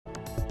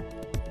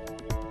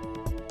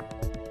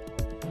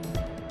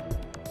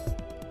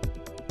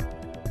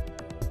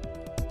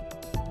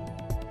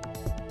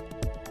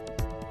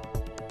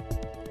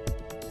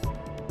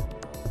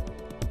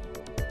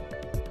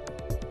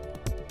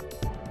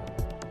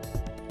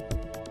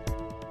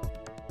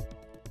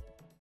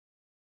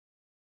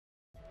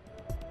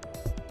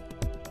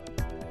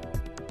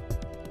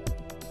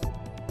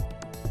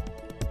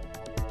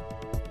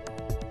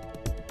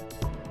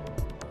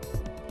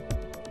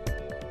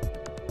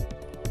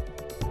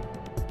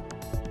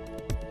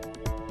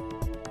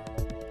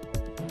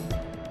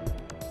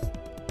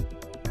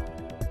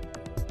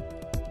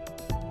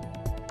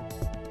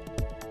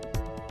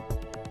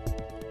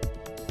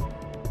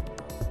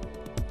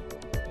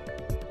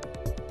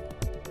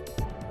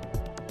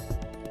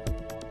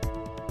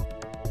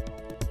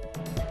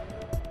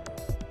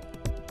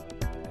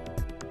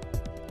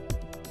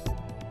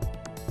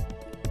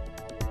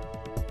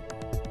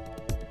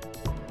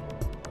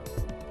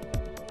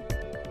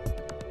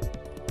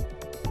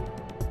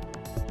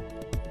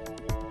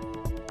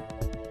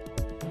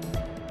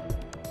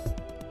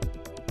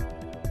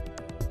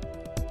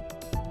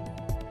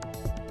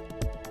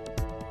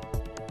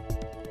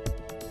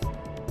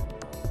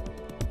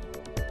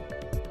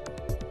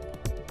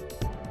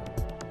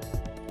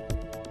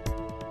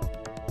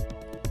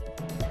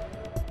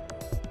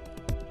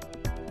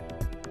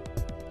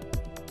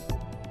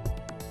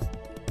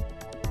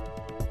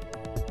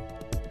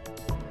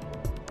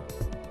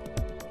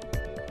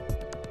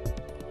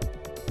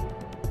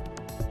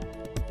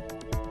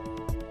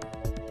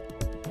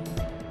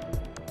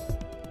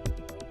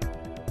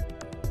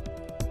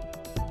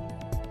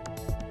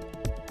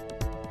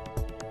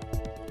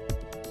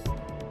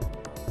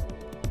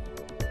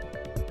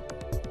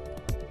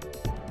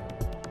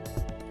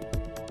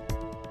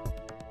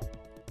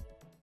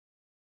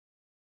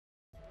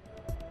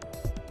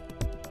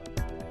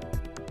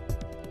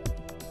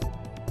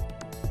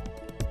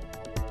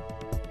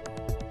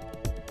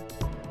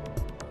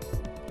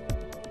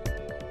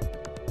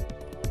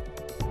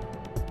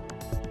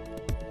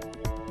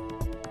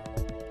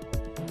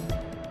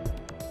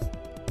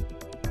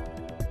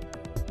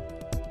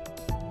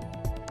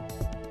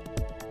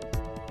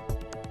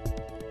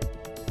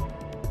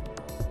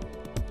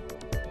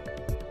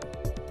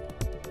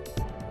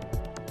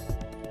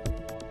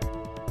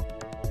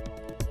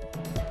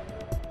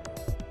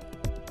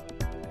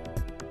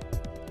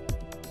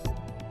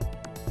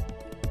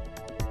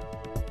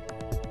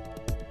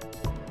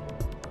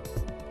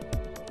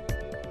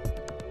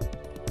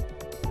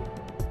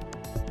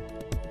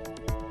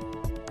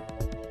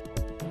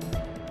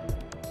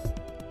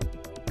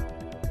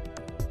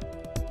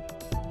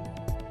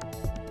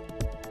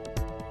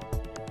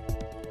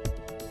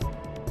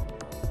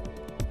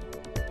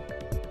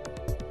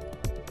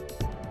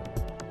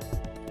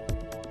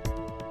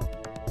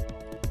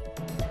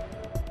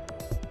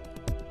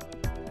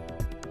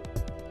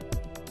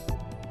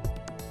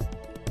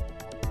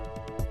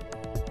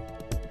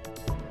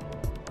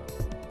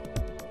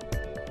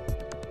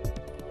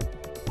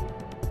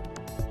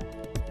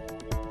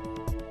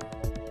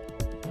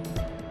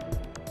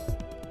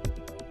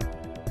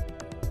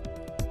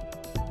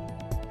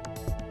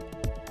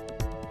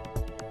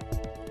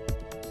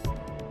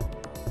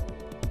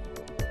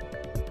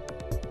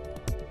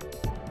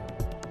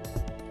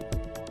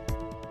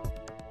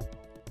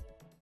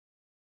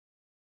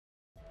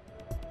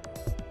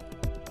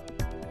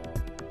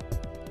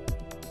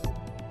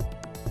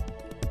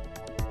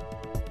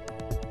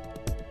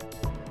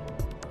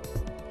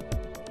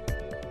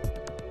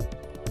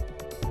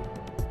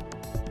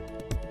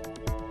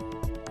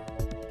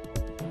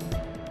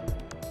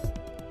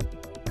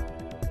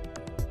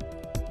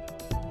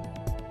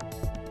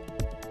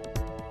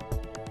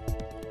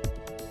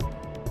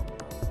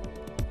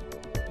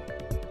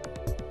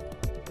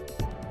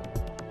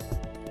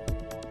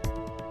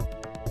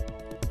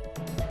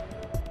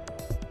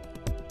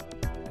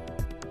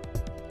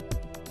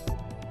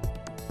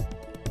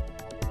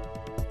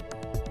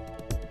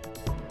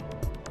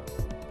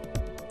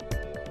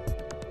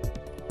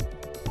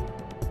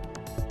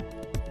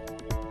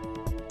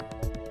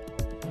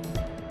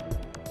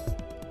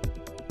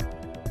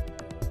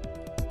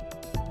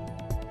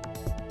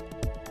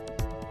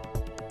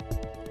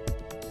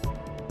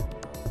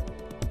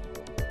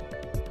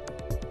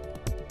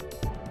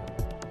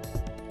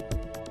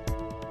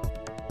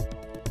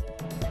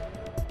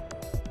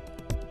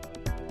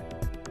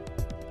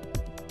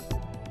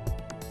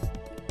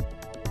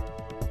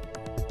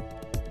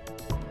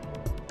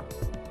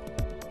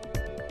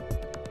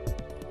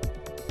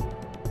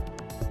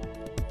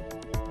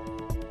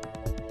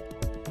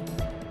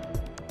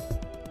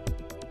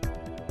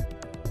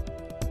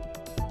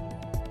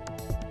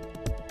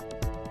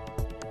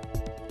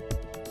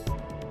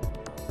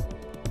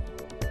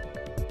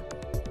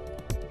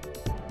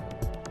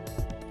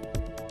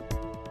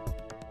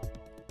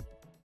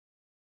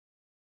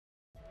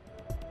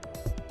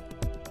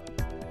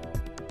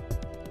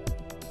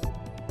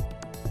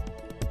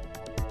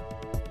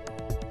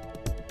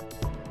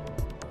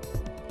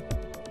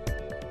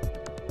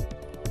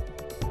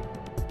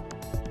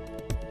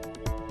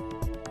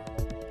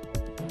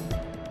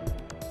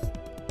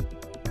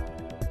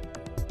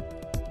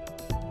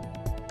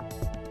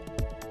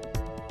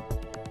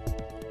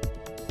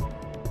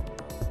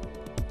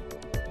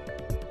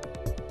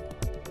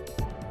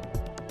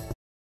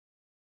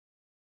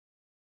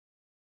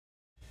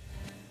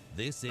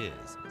This is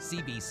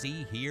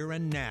CBC Here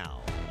and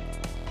Now.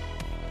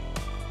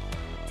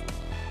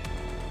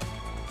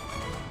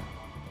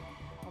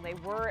 Well, they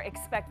were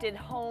expected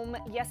home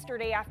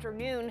yesterday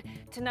afternoon.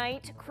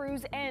 Tonight,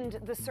 crews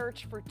end the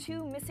search for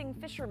two missing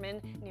fishermen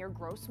near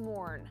Gross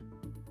Mourne.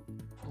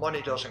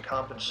 Money doesn't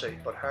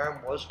compensate, but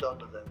harm was done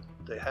to them.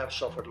 They have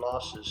suffered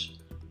losses,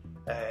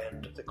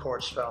 and the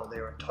courts found they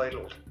are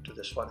entitled to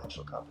this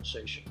financial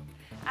compensation.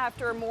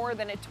 After more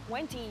than a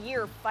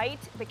 20-year fight,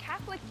 the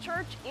Catholic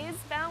Church is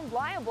found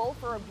liable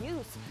for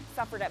abuse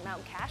suffered at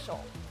Mount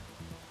Cashel.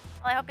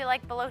 Well, I hope you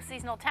like below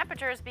seasonal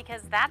temperatures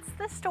because that's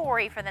the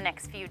story for the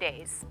next few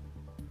days.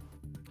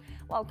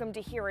 Welcome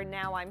to Here and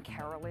Now. I'm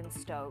Carolyn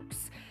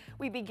Stokes.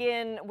 We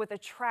begin with a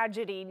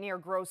tragedy near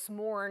Gross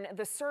Mourne.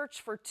 The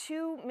search for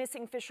two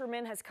missing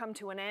fishermen has come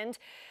to an end.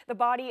 The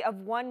body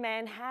of one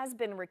man has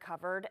been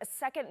recovered. A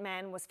second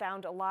man was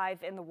found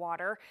alive in the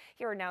water.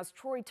 Here and Now's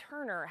Troy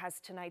Turner has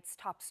tonight's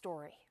top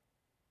story.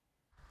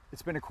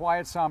 It's been a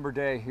quiet, somber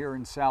day here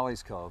in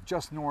Sally's Cove,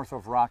 just north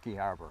of Rocky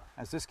Harbor,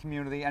 as this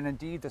community, and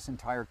indeed this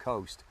entire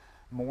coast,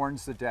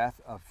 mourns the death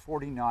of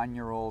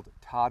 49-year-old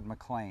Todd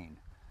McLean.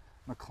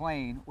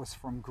 McLean was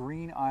from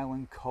Green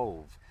Island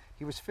Cove.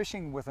 He was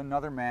fishing with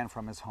another man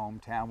from his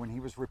hometown when he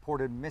was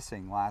reported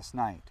missing last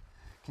night.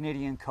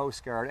 Canadian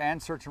Coast Guard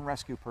and search and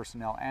rescue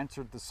personnel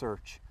answered the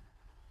search.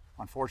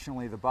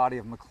 Unfortunately, the body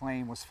of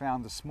McLean was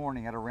found this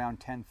morning at around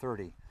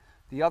 10:30.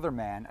 The other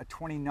man, a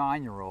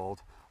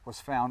 29-year-old,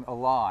 was found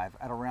alive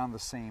at around the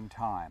same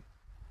time.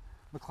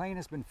 McLean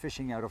has been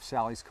fishing out of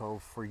Sally's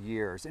Cove for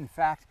years. In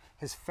fact,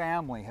 his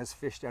family has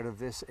fished out of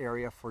this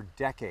area for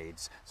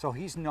decades, so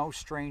he's no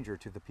stranger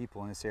to the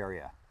people in this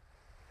area.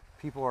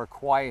 People are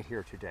quiet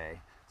here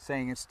today,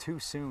 saying it's too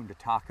soon to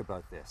talk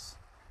about this.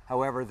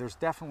 However, there's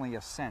definitely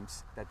a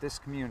sense that this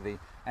community,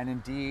 and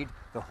indeed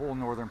the whole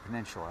Northern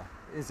Peninsula,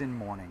 is in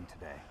mourning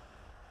today.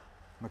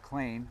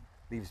 McLean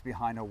leaves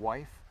behind a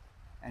wife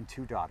and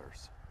two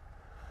daughters.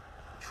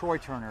 Troy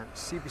Turner,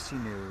 CBC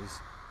News,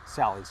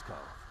 Sally's Cove.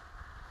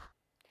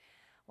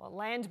 Well,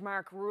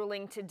 landmark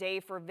ruling today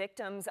for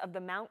victims of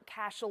the Mount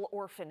Cashel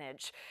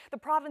orphanage. The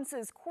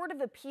province's Court of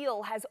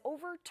Appeal has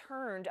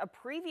overturned a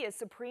previous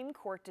Supreme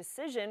Court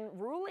decision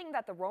ruling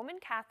that the Roman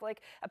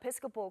Catholic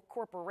Episcopal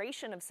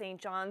Corporation of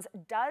St. John's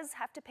does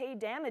have to pay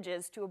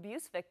damages to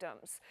abuse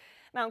victims.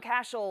 Mount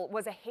Cashel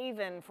was a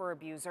haven for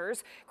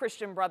abusers.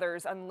 Christian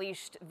Brothers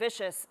unleashed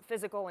vicious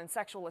physical and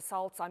sexual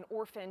assaults on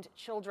orphaned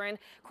children,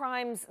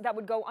 crimes that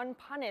would go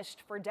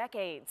unpunished for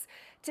decades.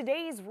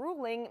 Today's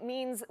ruling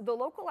means the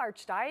local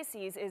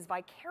archdiocese is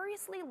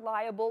vicariously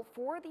liable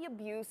for the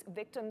abuse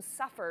victims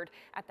suffered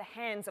at the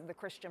hands of the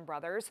Christian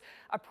Brothers.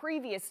 A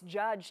previous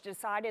judge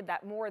decided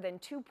that more than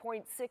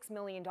 $2.6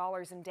 million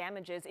in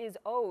damages is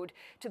owed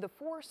to the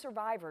four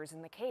survivors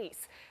in the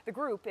case. The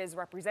group is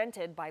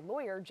represented by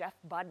lawyer Jeff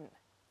Budden.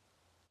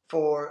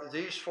 For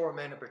these four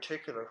men in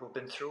particular who've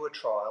been through a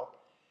trial,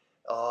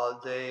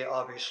 they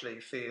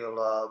obviously feel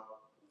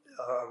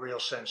a real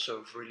sense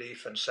of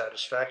relief and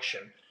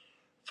satisfaction.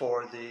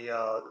 For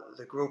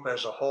the group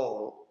as a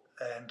whole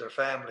and their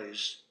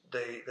families,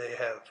 they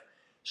have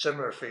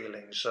similar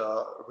feelings.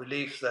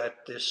 Relief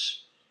that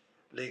this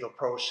legal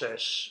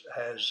process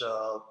has,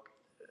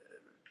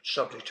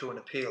 subject to an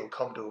appeal,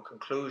 come to a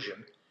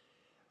conclusion,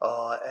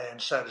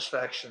 and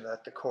satisfaction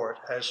that the court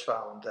has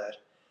found that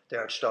the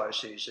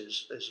Archdiocese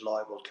is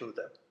liable to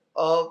them.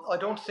 I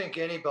don't think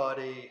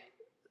anybody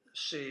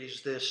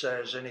sees this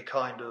as any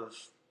kind of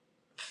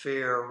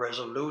fair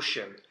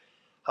resolution.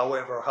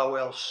 However, how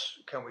else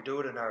can we do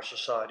it in our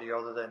society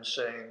other than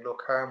saying,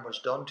 look, harm was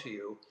done to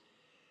you,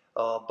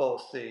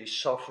 both the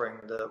suffering,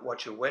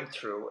 what you went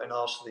through, and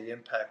also the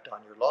impact on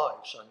your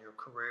lives, on your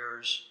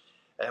careers.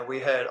 And we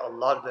had a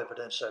lot of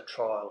evidence at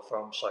trial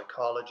from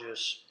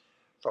psychologists,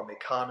 from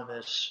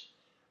economists,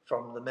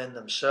 from the men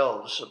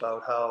themselves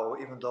about how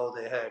even though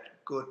they had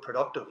good,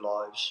 productive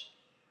lives,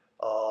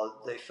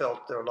 they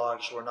felt their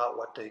lives were not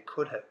what they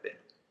could have been.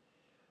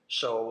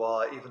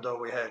 So even though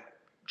we had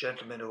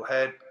gentlemen who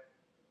had,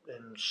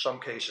 in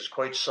some cases,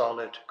 quite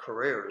solid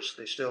careers,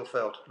 they still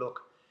felt,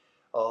 look,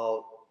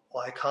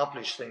 I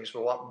accomplished things,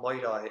 but what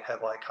might I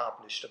have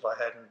accomplished if I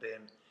hadn't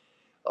been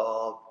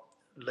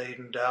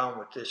laden down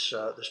with this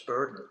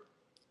burden?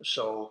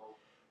 So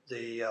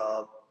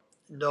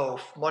no,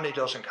 money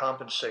doesn't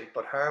compensate,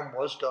 but harm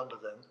was done to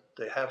them.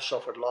 They have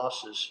suffered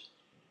losses,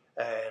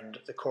 and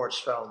the courts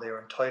found they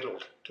are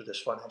entitled to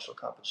this financial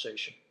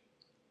compensation.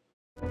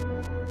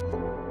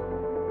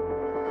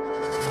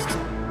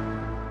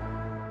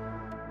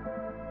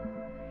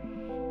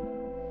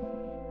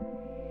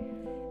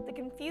 The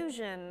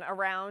confusion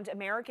around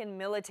American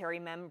military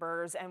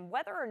members and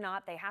whether or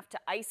not they have to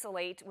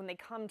isolate when they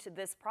come to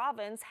this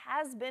province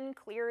has been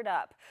cleared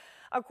up.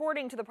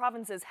 According to the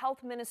province's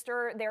health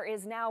minister, there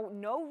is now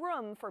no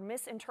room for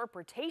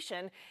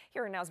misinterpretation.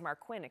 Here and Now's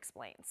Mark Quinn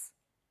explains.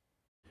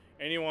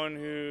 Anyone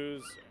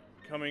who's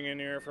coming in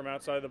here from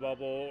outside the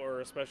bubble,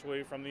 or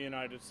especially from the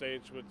United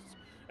States, which,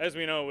 as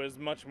we know, is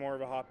much more of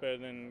a hotbed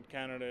than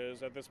Canada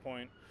is at this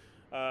point,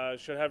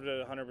 should have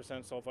to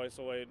 100%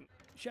 self-isolate.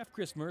 Chef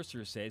Chris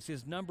Mercer says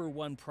his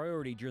 #1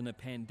 priority during the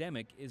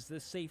pandemic is the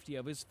safety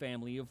of his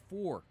family of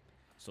 4.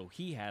 So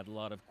he had a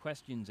lot of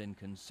questions and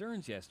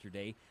concerns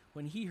yesterday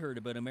when he heard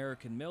about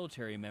American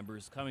military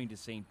members coming to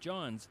St.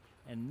 John's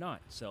and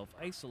not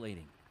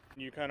self-isolating.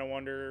 You kind of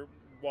wonder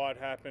what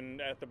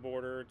happened at the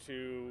border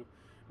to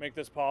make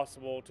this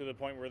possible, to the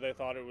point where they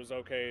thought it was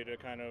okay to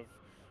kind of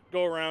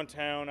go around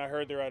town. I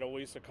heard they're at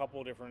least a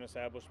couple different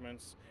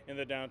establishments in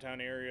the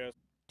downtown area.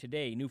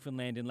 Today,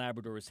 Newfoundland and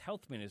Labrador's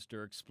health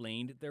minister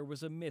explained there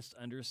was a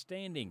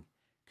misunderstanding,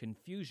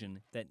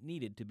 confusion that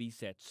needed to be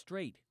set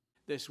straight.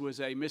 This was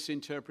a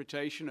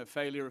misinterpretation, a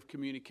failure of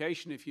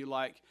communication, if you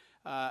like,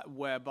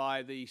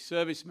 whereby the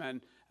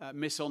servicemen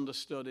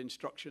misunderstood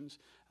instructions.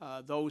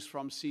 Those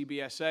from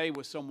CBSA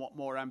were somewhat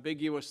more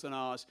ambiguous than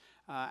ours,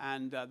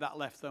 and that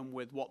left them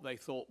with what they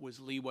thought was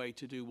leeway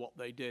to do what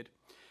they did.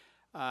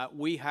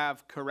 We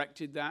have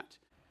corrected that.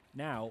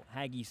 Now,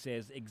 Haggie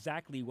says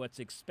exactly what's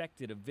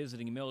expected of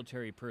visiting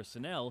military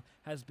personnel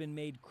has been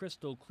made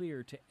crystal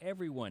clear to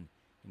everyone,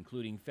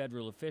 including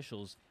federal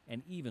officials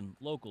and even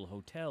local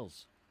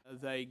hotels.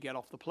 They get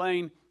off the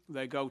plane,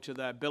 they go to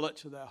their billet,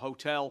 to their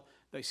hotel,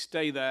 they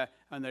stay there,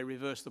 and they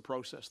reverse the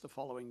process the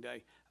following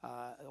day.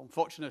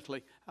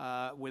 Unfortunately,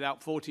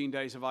 without 14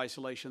 days of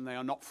isolation, they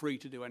are not free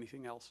to do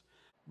anything else.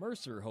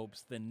 Mercer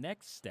hopes the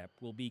next step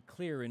will be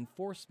clear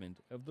enforcement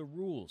of the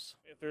rules.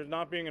 If there's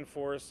not being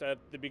enforced at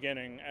the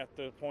beginning, at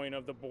the point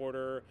of the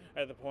border,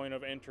 at the point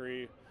of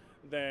entry,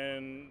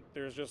 then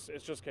it's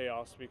just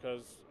chaos,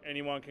 because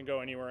anyone can go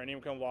anywhere,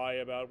 anyone can lie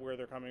about where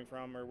they're coming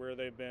from or where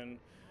they've been.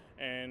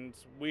 And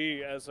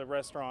we, as a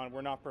restaurant,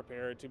 we're not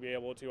prepared to be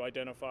able to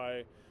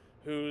identify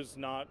who's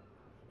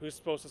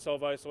supposed to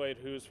self-isolate,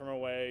 who's from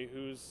away,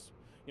 who's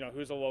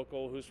a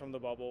local, who's from the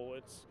bubble.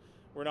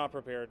 We're not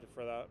prepared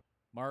for that.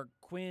 Mark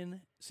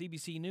Quinn,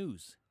 CBC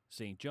News,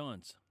 St.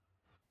 John's.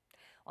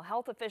 Well,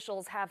 health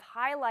officials have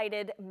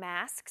highlighted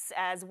masks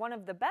as one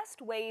of the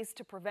best ways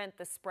to prevent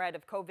the spread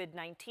of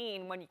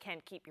COVID-19 when you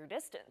can't keep your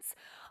distance.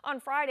 On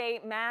Friday,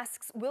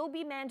 masks will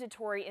be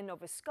mandatory in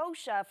Nova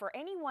Scotia for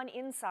anyone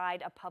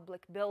inside a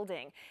public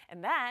building.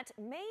 And that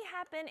may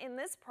happen in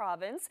this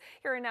province.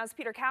 Here and now's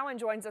Peter Cowan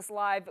joins us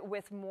live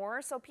with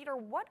more. So, Peter,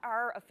 what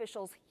are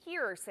officials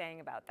here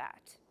saying about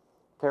that?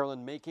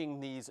 Carolyn, making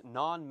these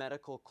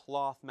non-medical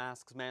cloth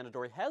masks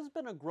mandatory has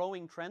been a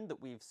growing trend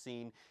that we've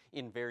seen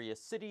in various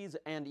cities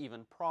and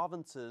even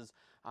provinces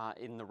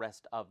in the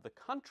rest of the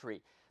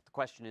country. The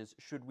question is,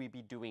 should we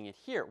be doing it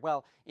here?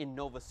 Well, in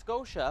Nova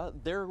Scotia,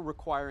 they're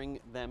requiring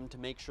them to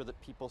make sure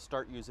that people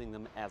start using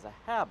them as a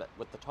habit.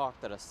 With the talk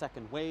that a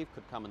second wave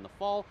could come in the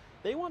fall,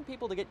 they want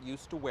people to get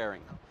used to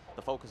wearing them.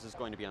 The focus is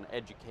going to be on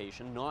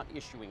education, not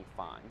issuing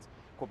fines.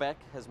 Quebec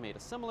has made a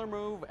similar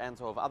move, and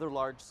so have other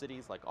large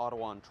cities like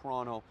Ottawa and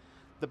Toronto.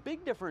 The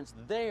big difference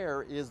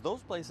there is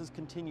those places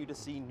continue to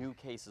see new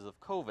cases of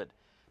COVID.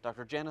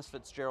 Dr. Janice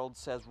Fitzgerald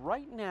says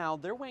right now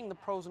they're weighing the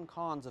pros and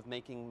cons of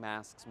making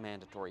masks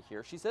mandatory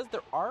here. She says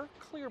there are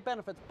clear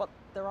benefits, but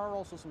there are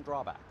also some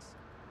drawbacks.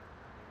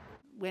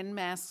 When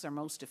masks are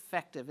most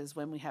effective is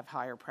when we have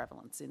higher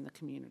prevalence in the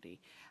community.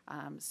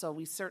 So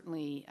we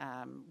certainly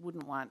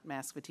wouldn't want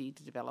mask fatigue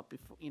to develop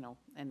before,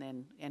 and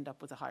then end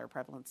up with a higher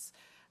prevalence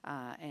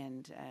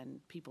and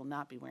people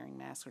not be wearing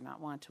masks or not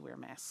want to wear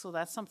masks. So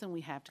that's something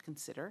we have to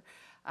consider.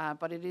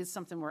 But it is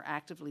something we're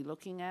actively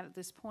looking at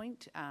this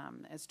point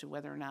as to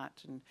whether or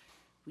not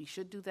we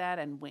should do that,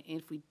 and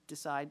if we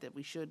decide that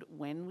we should,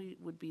 when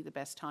would be the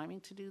best timing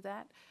to do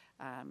that.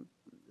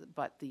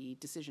 But the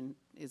decision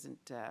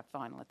isn't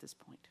final at this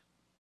point.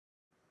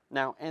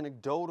 Now,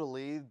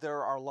 anecdotally,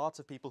 there are lots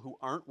of people who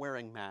aren't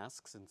wearing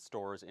masks in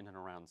stores in and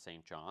around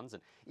St. John's,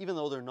 and even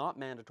though they're not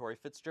mandatory,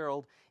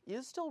 Fitzgerald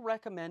is still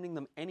recommending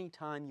them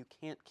anytime you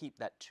can't keep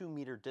that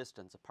 2-meter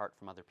distance apart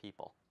from other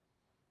people.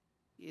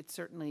 It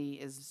certainly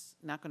is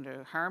not going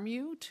to harm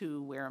you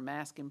to wear a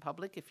mask in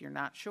public if you're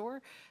not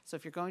sure. So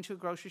if you're going to a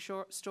grocery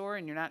store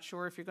and you're not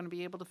sure if you're going to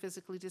be able to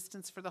physically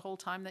distance for the whole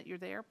time that you're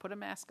there, put a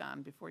mask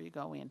on before you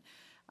go in.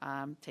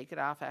 Take it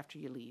off after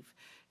you leave.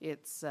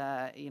 It's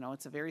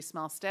it's a very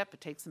small step.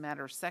 It takes a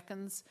matter of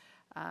seconds.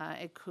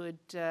 It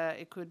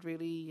could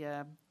really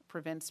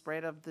prevent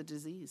spread of the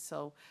disease.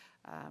 So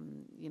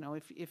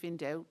if in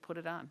doubt, put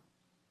it on.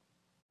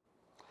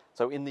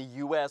 So in the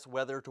U.S.,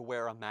 whether to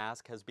wear a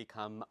mask has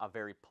become a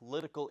very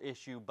political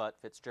issue, but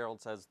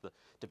Fitzgerald says the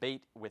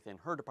debate within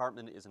her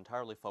department is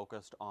entirely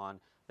focused on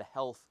the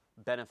health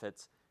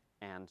benefits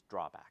and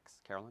drawbacks.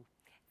 Carolyn?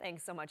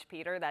 Thanks so much,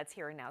 Peter. That's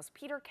Here and Now's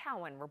Peter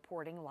Cowan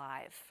reporting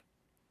live.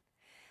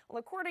 Well,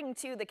 according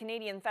to the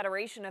Canadian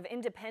Federation of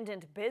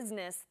Independent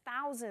Business,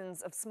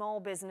 thousands of small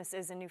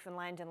businesses in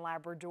Newfoundland and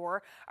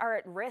Labrador are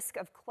at risk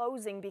of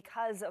closing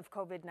because of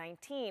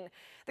COVID-19.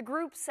 The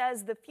group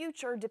says the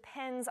future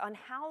depends on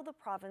how the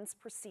province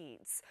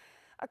proceeds.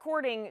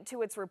 According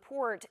to its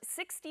report,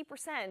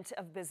 60%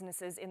 of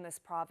businesses in this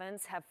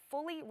province have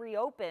fully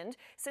reopened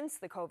since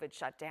the COVID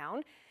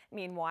shutdown.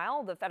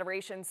 Meanwhile, the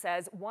Federation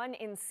says 1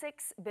 in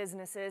 6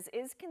 businesses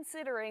is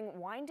considering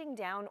winding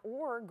down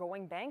or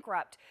going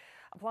bankrupt.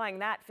 Applying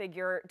that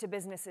figure to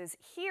businesses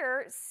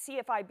here,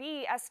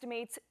 CFIB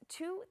estimates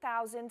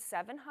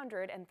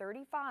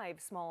 2,735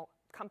 small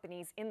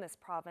companies in this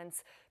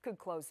province could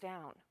close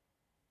down.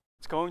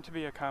 It's going to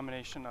be a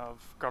combination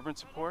of government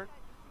support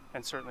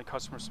and certainly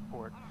customer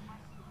support.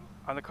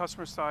 On the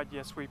customer side,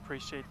 yes, we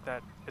appreciate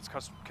that it's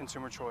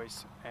consumer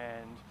choice,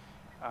 and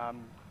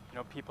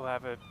people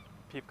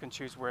can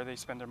choose where they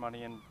spend their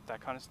money and that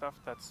kind of stuff.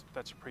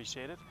 That's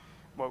appreciated.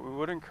 What we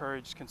would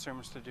encourage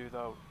consumers to do,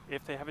 though,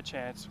 if they have a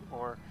chance,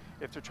 or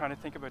if they're trying to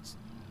think about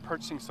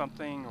purchasing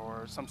something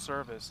or some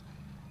service,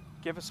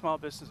 give a small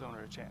business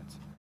owner a chance.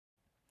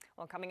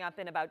 Well, coming up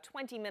in about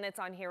 20 minutes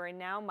on Here and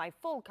Now, my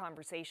full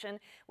conversation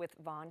with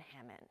Vaughn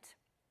Hammond.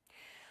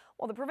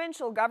 Well, the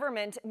provincial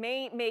government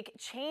may make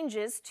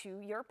changes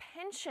to your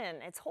pension.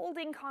 It's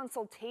holding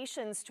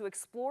consultations to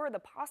explore the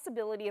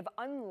possibility of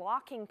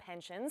unlocking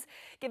pensions,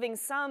 giving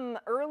some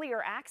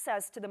earlier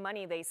access to the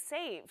money they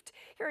saved.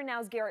 Here and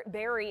Now's Garrett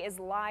Barry is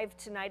live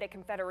tonight at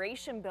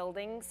Confederation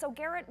Building. So,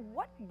 Garrett,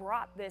 what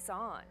brought this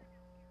on?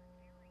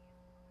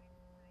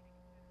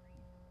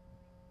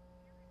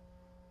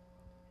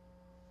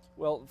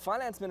 Well,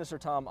 Finance Minister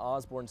Tom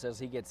Osborne says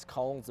he gets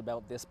calls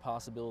about this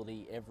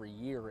possibility every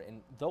year,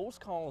 and those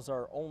calls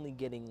are only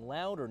getting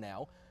louder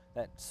now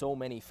that so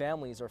many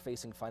families are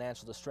facing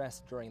financial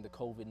distress during the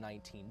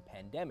COVID-19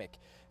 pandemic.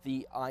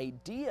 The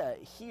idea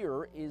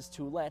here is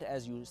to let,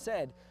 as you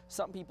said,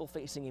 some people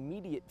facing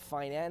immediate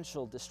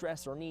financial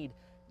distress or need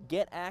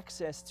get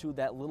access to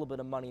that little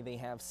bit of money they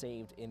have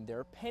saved in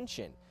their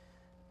pension.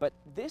 But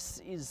this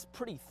is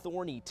pretty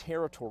thorny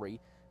territory.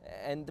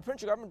 And the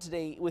provincial government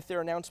today, with their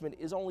announcement,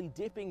 is only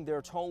dipping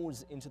their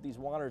toes into these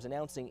waters,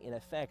 announcing, in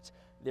effect,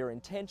 their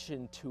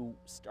intention to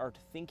start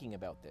thinking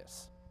about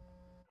this.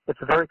 It's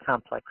a very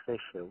complex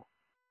issue.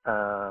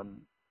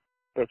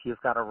 If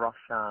you've got a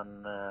rush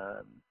on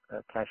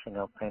cashing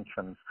out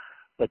pensions,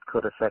 it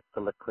could affect the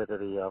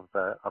liquidity of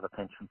a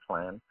pension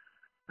plan.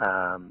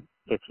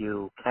 If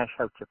you cash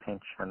out your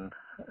pension,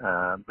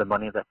 the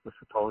money that was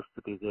supposed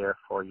to be there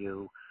for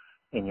you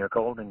in your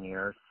golden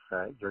years,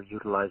 you're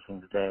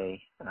utilizing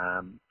today.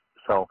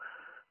 So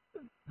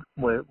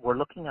we're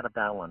looking at a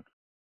balance.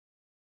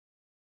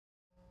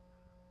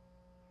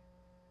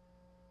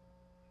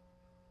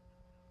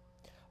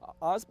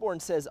 Osborne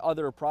says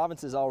other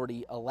provinces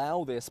already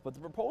allow this, but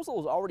the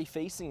proposal is already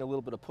facing a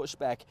little bit of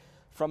pushback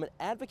from an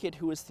advocate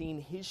who has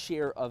seen his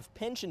share of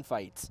pension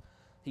fights.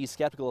 He's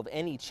skeptical of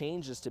any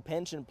changes to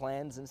pension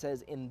plans and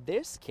says in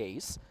this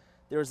case,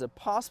 there's a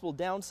possible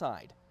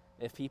downside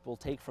if people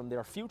take from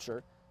their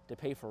future to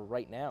pay for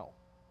right now.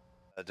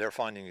 They're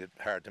finding it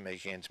hard to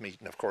make ends meet,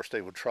 and of course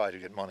they would try to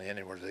get money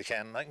anywhere they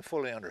can, and I can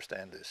fully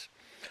understand this.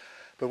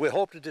 But we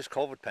hope that this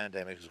COVID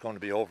pandemic is going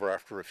to be over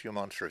after a few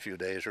months or a few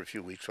days or a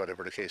few weeks,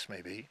 whatever the case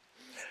may be.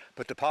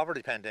 But the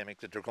poverty pandemic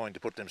that they're going to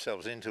put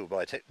themselves into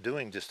by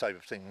doing this type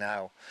of thing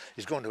now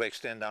is going to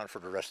extend on for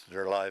the rest of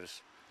their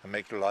lives and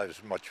make their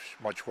lives much,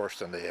 much worse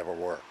than they ever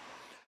were.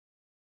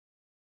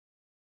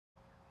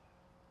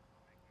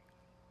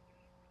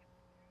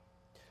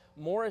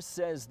 Morris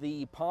says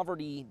the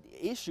poverty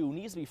issue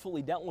needs to be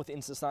fully dealt with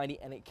in society,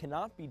 and it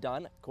cannot be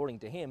done, according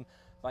to him,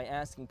 by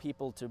asking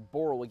people to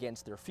borrow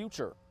against their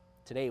future.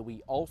 Today,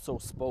 we also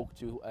spoke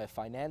to a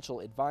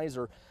financial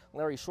advisor.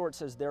 Larry Short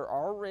says there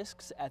are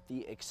risks at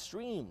the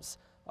extremes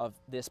of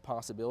this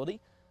possibility,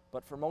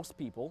 but for most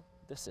people,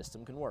 the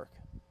system can work.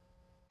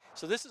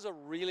 So this is a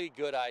really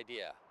good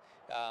idea.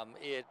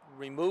 It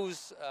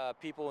removes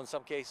people in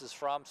some cases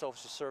from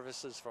social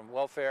services, from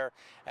welfare,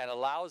 and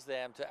allows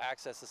them to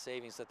access the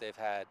savings that they've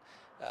had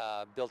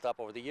built up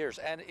over the years.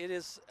 And it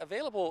is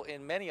available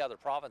in many other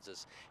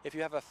provinces. If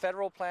you have a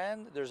federal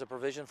plan, there's a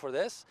provision for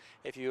this.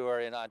 If you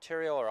are in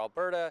Ontario or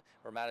Alberta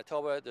or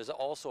Manitoba, there's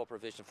also a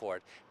provision for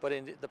it. But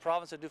in the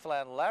province of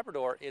Newfoundland and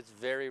Labrador, it's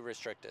very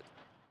restricted.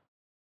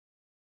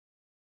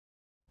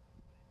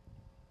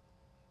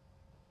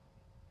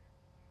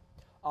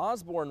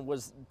 Osborne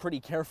was pretty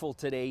careful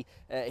today.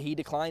 He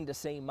declined to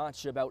say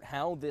much about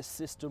how this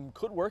system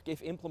could work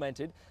if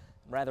implemented.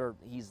 Rather,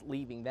 he's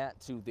leaving that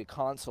to the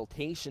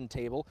consultation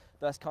table.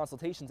 Thus,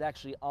 consultation's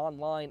actually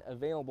online,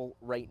 available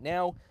right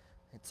now.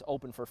 It's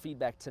open for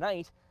feedback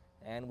tonight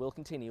and will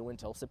continue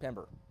until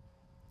September.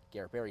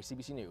 Garrett Barry,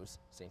 CBC News,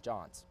 St.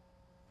 John's.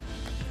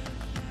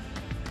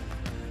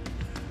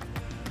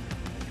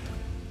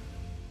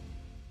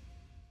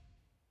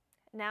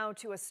 Now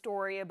to a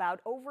story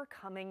about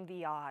overcoming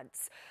the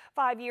odds.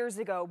 5 years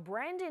ago,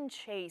 Brandon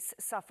Chase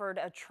suffered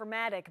a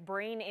traumatic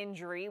brain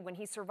injury when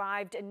he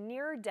survived a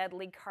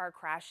near-deadly car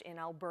crash in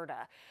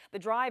Alberta. The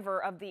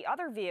driver of the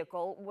other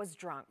vehicle was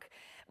drunk.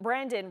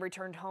 Brandon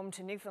returned home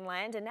to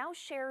Newfoundland and now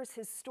shares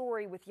his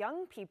story with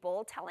young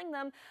people, telling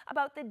them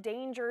about the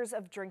dangers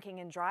of drinking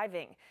and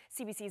driving.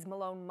 CBC's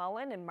Malone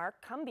Mullen and Mark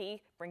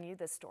Cumby bring you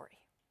this story.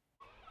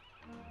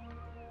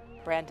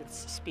 Brandon's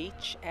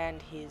speech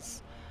and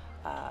his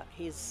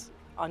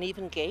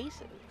uneven gait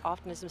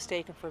often is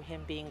mistaken for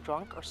him being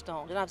drunk or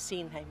stoned, and I've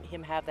seen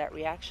him have that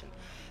reaction.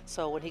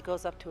 So when he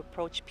goes up to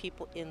approach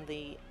people in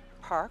the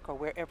park or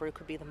wherever, it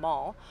could be the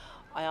mall,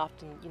 I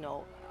often,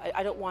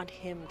 I don't want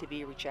him to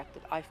be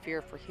rejected. I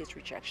fear for his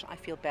rejection. I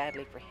feel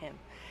badly for him.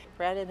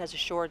 Brandon has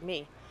assured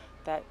me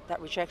that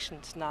rejection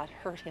does not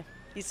hurt him.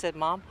 He said,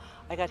 "Mom,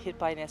 I got hit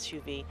by an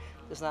SUV.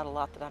 There's not a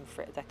lot that I'm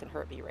afraid that can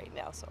hurt me right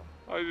now." So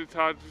I just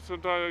had to,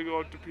 sometimes I go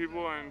up to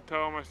people and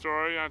tell them my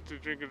story, not to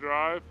drink and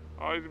drive.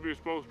 I like to be a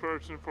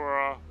spokesperson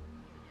for,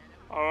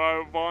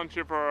 I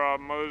volunteer for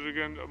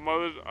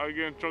mothers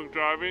against drunk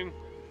driving,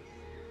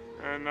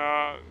 and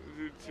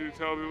to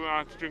tell people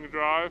not to drink and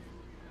drive.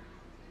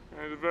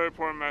 And it's a very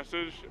important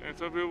message. And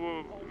some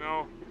people,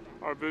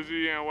 are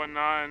busy and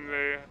whatnot, and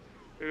they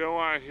don't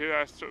want to hear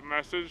that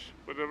message,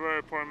 but it's a very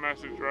important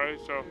message, right?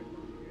 So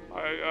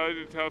I like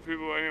to tell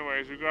people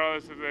anyways,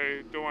 regardless if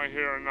they don't want to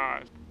hear it or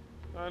not.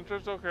 And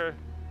it's okay.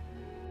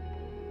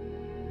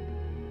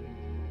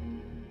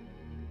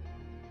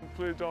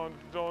 Please don't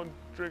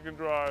drink and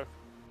drive.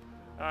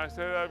 And I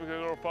say that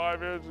because over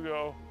 5 years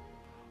ago,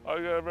 I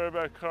got a very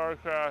bad car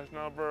crash in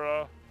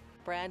Alberta.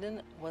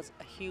 Brandon was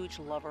a huge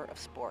lover of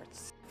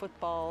sports.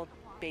 Football,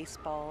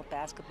 baseball,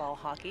 basketball,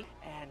 hockey,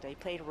 and he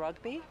played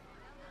rugby.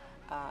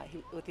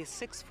 With his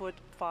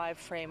 6'5"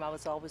 frame, I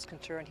was always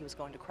concerned he was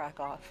going to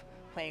crack off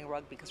playing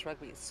rugby, because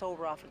rugby is so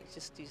rough and it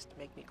just used to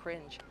make me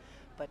cringe.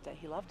 But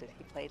he loved it.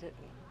 He played it,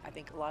 and I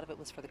think a lot of it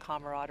was for the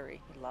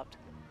camaraderie. He loved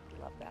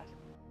that.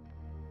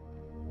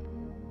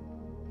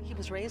 He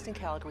was raised in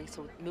Calgary,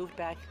 so moved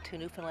back to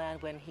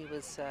Newfoundland when he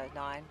was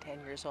 9,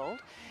 10 years old.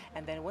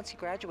 And then once he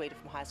graduated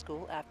from high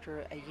school,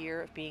 after a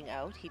year of being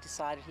out, he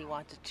decided he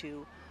wanted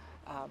to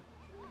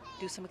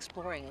do some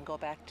exploring and go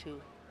back to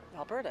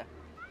Alberta.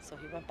 So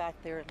he went back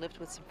there and lived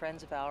with some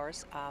friends of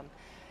ours,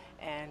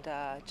 and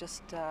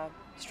just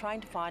was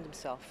trying to find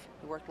himself.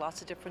 He worked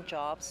lots of different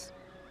jobs,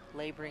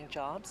 laboring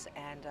jobs,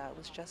 and it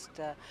was just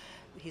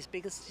his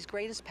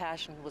greatest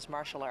passion was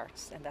martial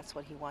arts, and that's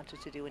what he wanted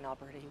to do in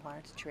Alberta. He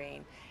wanted to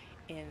train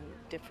in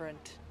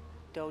different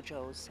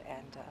dojos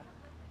and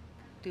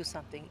do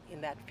something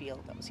in that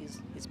field. That was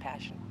his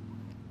passion.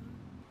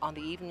 On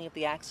the evening of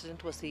the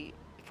accident was the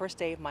first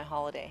day of my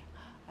holiday,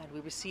 and we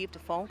received a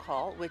phone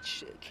call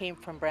which came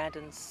from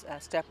Brandon's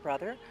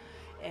stepbrother,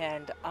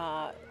 and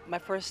my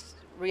first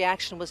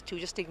reaction was to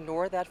just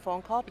ignore that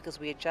phone call, because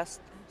we had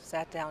just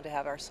sat down to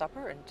have our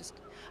supper, and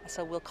I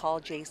said, "We'll call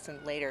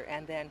Jason later."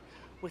 And then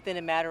within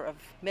a matter of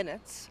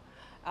minutes,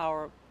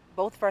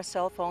 both of our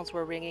cell phones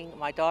were ringing.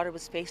 My daughter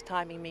was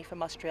FaceTiming me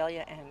from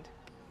Australia, and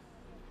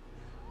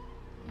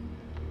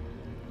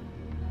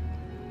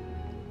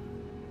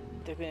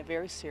there had been a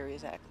very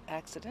serious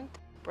accident.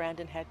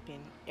 Brandon had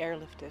been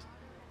airlifted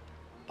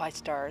by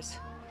Stars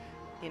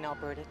in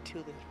Alberta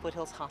to the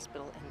Foothills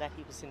Hospital, and that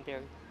he was in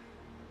very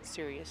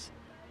serious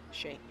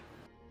shape.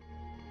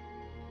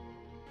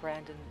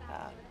 Brandon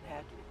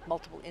had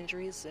multiple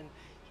injuries, and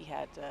he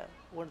had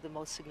one of the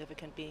most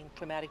significant being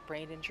traumatic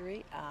brain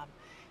injury.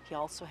 He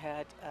also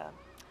had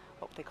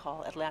what they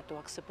call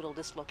atlanto-occipital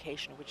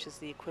dislocation, which is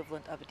the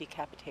equivalent of a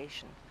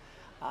decapitation.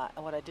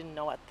 And what I didn't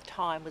know at the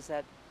time was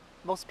that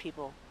most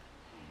people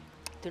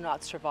do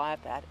not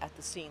survive that at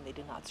the scene. They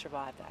do not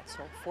survive that.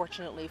 So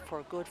fortunately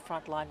for good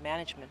frontline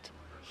management,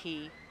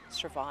 he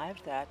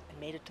survived that and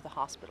made it to the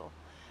hospital.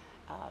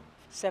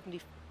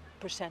 70%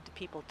 of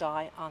people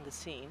die on the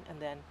scene, and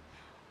then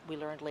we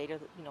learned later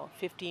that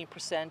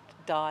 15%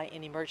 die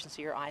in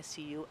emergency or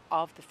ICU.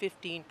 Of the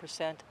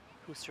 15%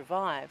 who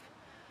survive,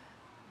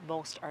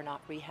 most are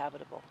not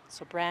rehabitable.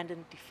 So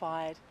Brandon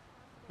defied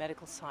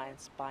medical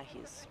science by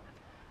his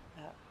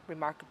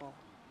remarkable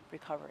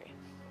recovery.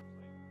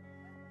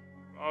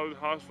 I was in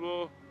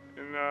hospital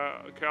in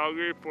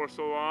Calgary for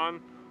so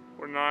long,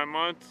 for 9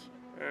 months,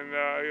 and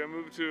I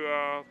moved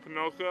to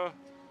Ponoka.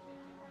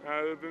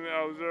 I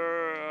was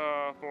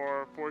there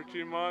for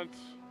 14 months,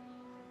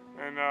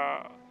 and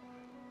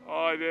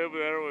all I did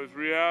there was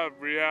rehab.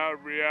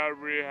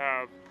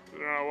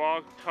 And I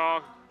walk,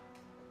 talk,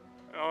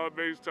 all the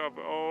big stuff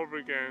all over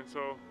again.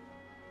 So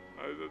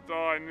that's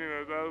all I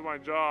knew. That was my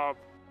job.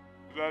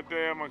 That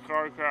day of my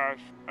car crash,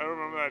 I don't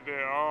remember that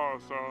day at all.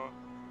 So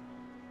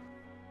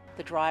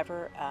the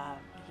driver,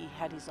 he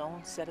had his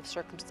own set of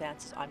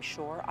circumstances, I'm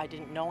sure. I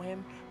didn't know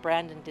him.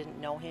 Brandon didn't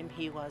know him.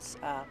 He was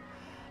a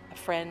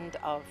friend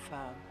of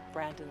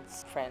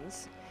Brandon's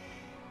friends.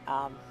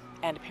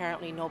 And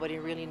apparently nobody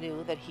really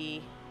knew that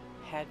he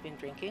had been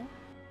drinking.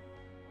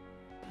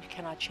 You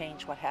cannot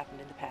change what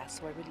happened in the past,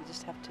 so I really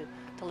just have to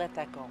let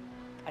that go.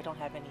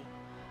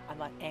 I'm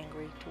not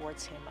angry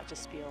towards him. I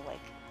just feel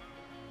like,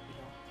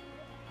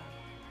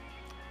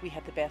 we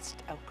had the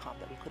best outcome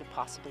that we could have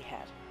possibly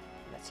had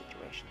in that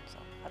situation, so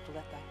I have to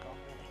let that go,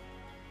 really.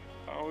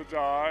 I was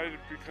died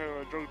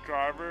because a drunk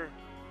driver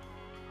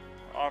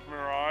offered me a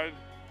ride,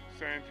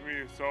 saying to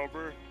me he's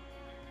sober.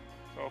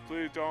 So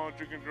please don't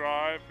drink and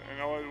drive,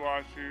 and always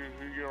watch who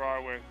you get a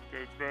ride with,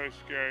 because it's very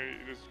scary.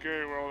 It's a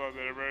scary world out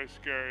there, very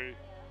scary.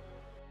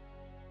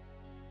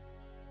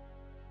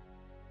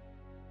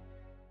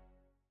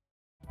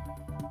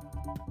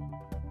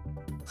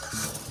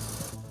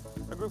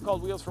 A group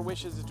called Wheels for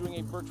Wishes is doing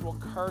a virtual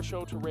car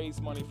show to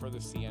raise money for the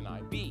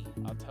CNIB.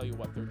 I'll tell you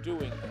what they're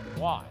doing and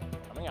why,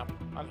 coming up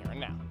on Here and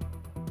Now.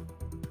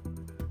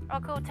 Well,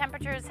 cool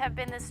temperatures have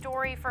been the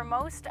story for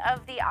most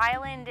of the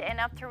island and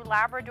up through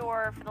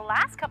Labrador for the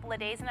last couple of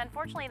days, and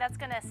unfortunately that's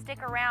going to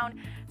stick around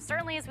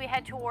certainly as we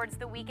head towards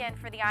the weekend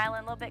for the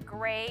island. A little bit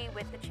gray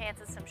with the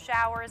chance of some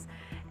showers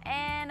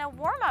and a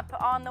warm-up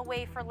on the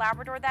way for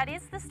Labrador. That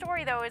is the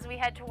story, though, as we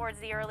head towards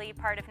the early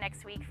part of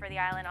next week for the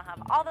island. I'll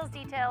have all those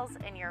details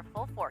in your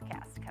full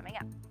forecast coming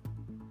up.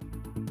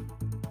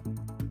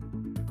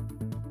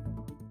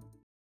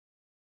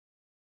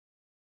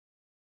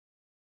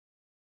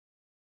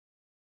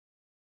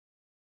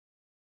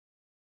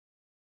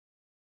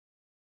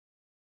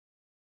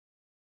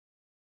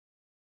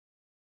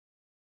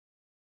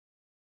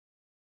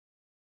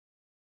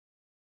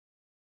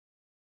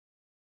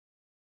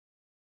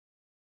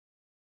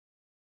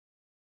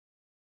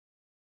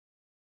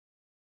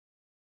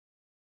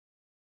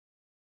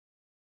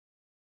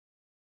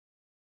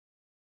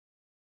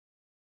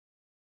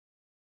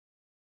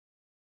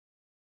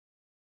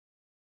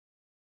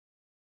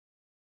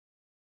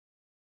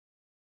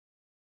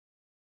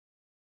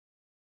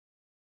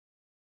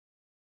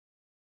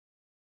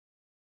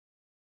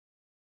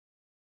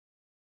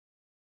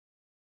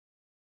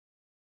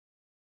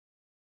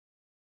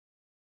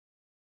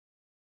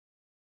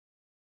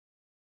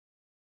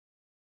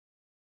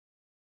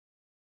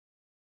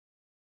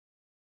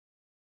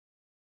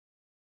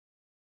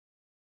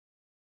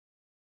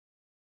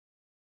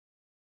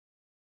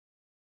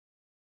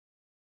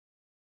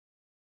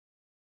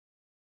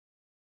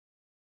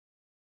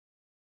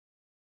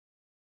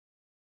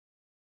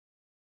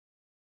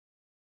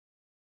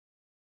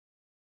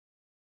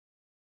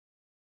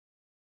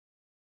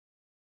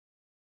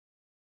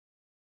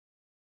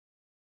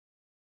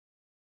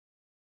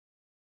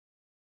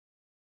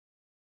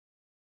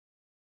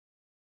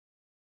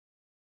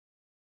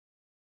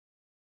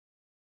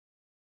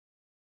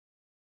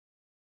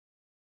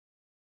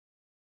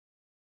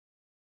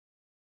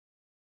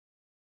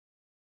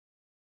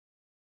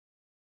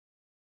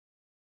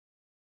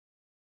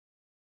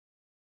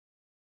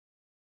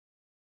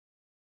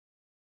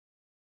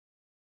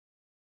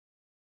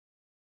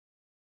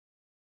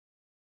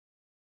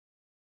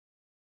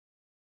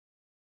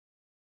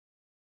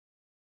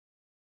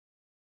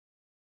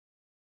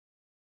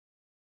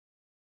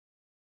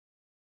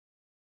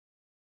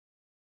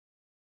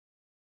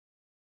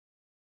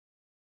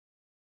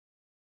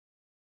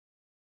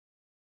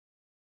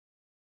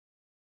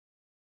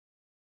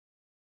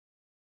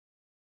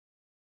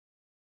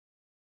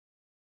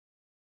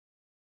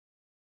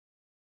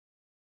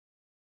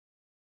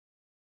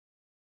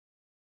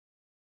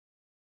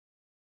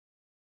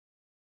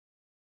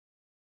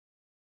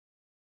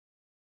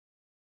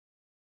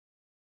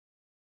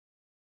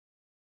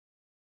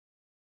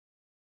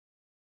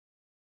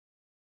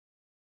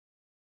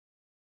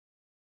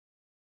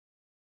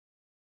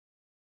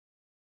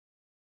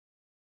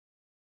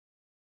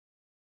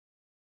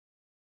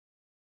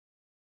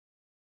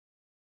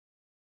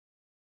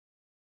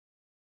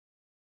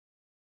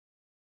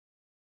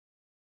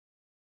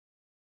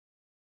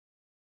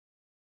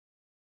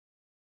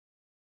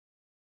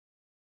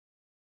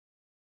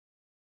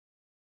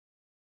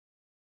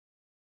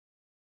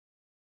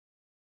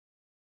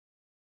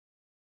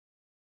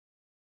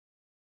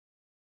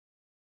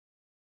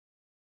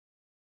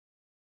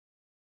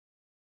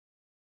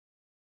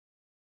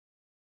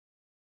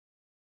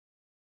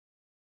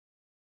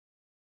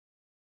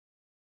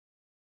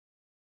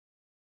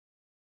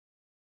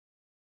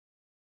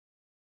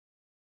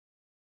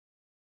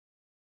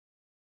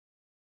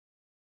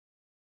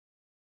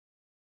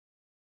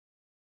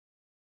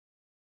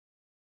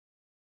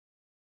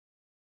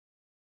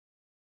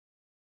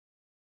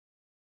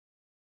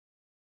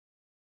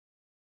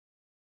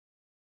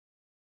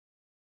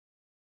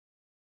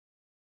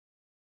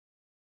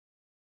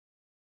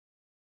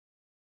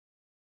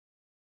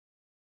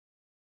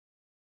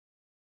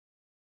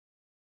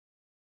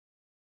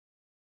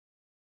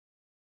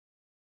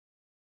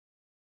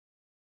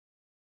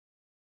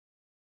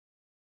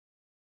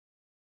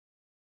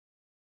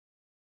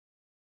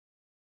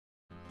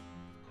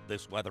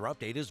 This weather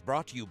update is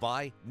brought to you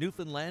by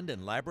Newfoundland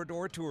and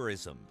Labrador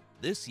Tourism.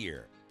 This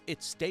year,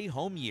 it's Stay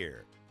Home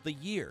Year, the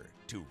year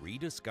to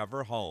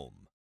rediscover home.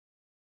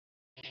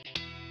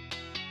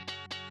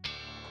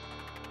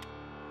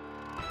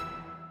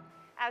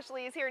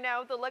 Ashley is here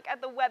now with a look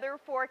at the weather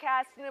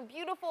forecast and a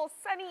beautiful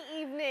sunny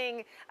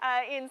evening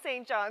in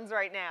St. John's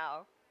right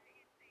now.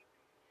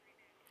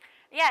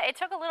 Yeah, it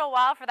took a little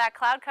while for that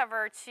cloud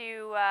cover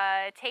to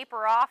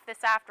taper off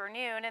this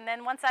afternoon, and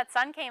then once that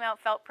sun came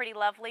out, felt pretty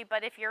lovely.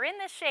 But if you're in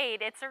the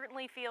shade, it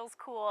certainly feels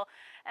cool.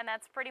 and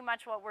that's pretty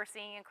much what we're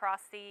seeing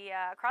across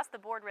the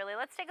board, really.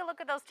 Let's take a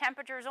look at those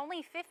temperatures.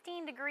 Only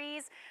 15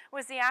 degrees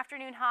was the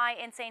afternoon high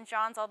in St.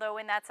 John's, although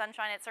in that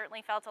sunshine it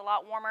certainly felt a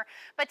lot warmer.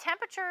 But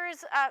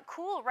temperatures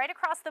cool right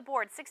across the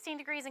board. 16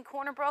 degrees in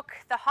Corner Brook.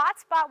 The hot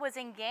spot was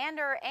in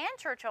Gander and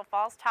Churchill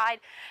Falls, tied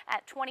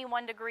at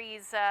 21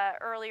 degrees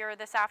earlier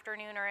this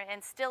afternoon,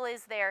 and still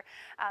is there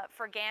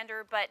for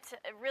Gander. But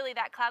really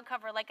that cloud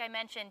cover, like I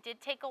mentioned,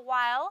 did take a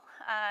while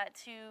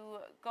to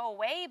go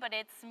away, but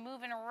it's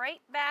moving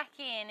right back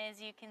in,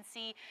 as you can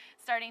see,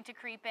 starting to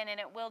creep in, and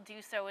it will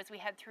do so as we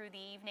head through the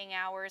evening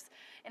hours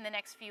in the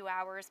next few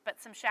hours.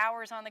 But some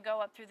showers on the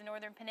go up through the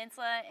Northern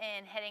Peninsula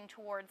and heading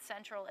towards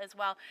Central as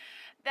well.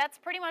 That's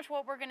pretty much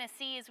what we're going to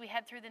see as we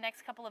head through the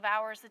next couple of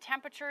hours. The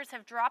temperatures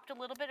have dropped a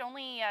little bit,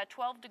 only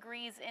 12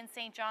 degrees in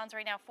St. John's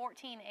right now,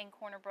 14 in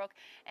Corner Brook,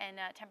 and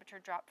temperature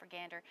drop for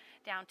Gander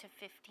down to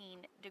 15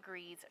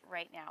 degrees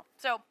right now.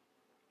 So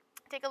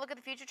take a look at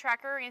the future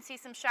tracker. We're going to see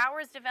some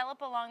showers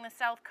develop along the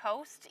south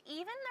coast.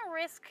 Even the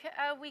risk,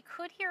 we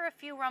could hear a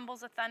few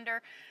rumbles of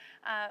thunder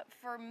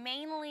for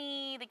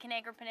mainly the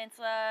Canaveral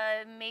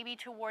Peninsula, maybe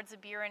towards the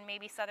Burin,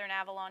 maybe southern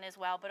Avalon as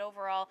well. But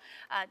overall,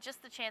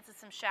 just the chance of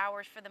some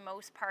showers for the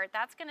most part.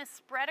 That's going to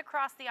spread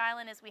across the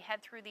island as we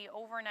head through the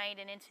overnight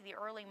and into the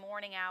early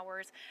morning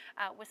hours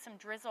with some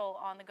drizzle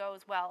on the go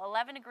as well.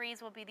 11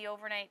 degrees will be the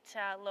overnight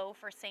low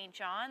for St.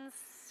 John's,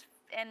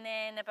 and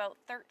then about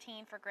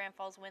 13 for Grand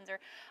Falls, Windsor.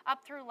 Up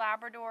through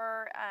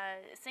Labrador,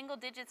 single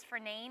digits for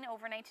Nain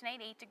overnight tonight,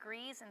 8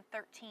 degrees, and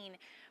 13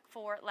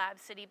 for Lab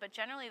City, but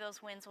generally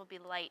those winds will be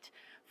light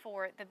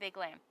for the Big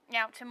Land.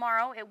 Now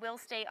tomorrow it will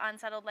stay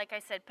unsettled, like I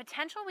said.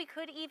 Potential we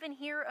could even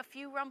hear a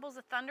few rumbles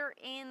of thunder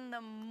in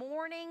the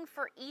morning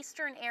for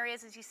eastern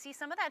areas as you see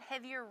some of that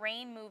heavier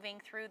rain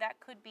moving through. That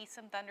could be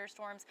some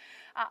thunderstorms.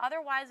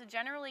 Otherwise, a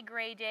generally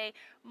gray day.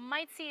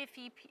 Might see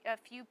a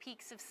few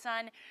peaks of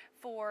sun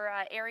for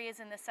areas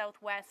in the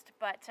southwest,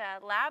 but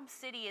Lab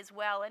City as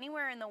well.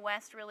 Anywhere in the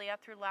west, really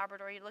up through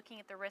Labrador, you're looking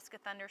at the risk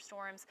of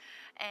thunderstorms,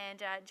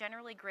 and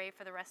generally gray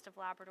for the rest of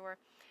Labrador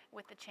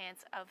with the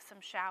chance of some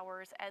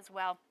showers as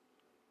well.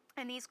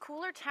 And these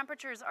cooler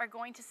temperatures are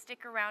going to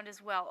stick around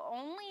as well.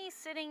 Only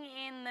sitting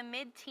in the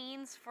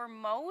mid-teens for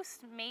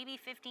most, maybe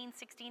 15,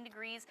 16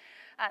 degrees,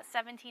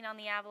 17 on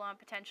the Avalon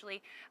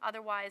potentially.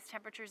 Otherwise,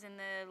 temperatures in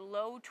the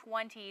low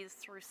 20s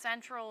through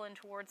central and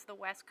towards the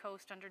west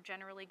coast under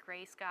generally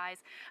gray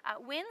skies.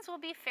 Winds will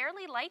be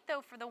fairly light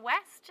though for the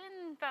west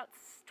and about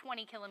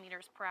 20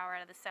 kilometers per hour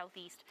out of the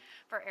southeast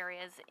for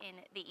areas in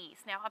the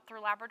east. Now up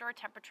through Labrador,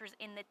 temperatures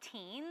in the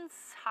teens,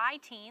 high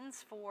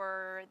teens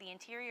for the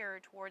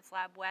interior towards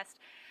Lab West,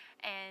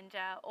 and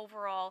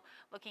overall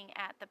looking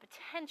at the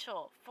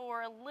potential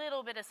for a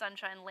little bit of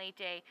sunshine late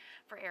day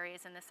for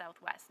areas in the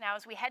southwest. Now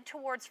as we head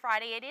towards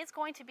Friday, it is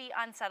going to be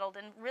unsettled,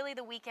 and really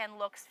the weekend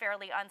looks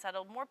fairly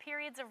unsettled. More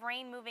periods of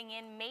rain moving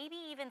in, maybe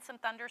even some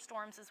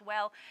thunderstorms as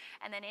well,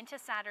 and then into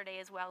Saturday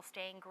as well,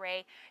 staying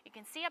gray. You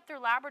can see up through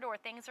Labrador,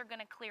 things are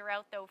going to clear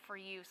out though for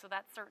you, so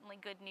that's certainly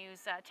good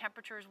news.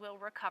 Temperatures will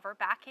recover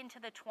back into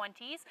the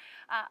 20s.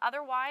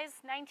 Otherwise,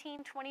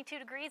 19, 22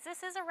 degrees.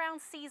 This is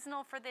around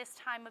seasonal for this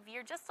time of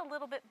year, just a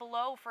little bit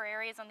below for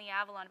areas on the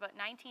Avalon, about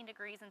 19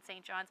 degrees in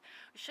St. John's.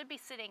 We should be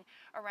sitting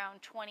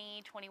around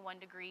 20, 21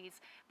 degrees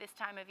this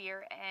time of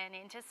year, and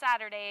into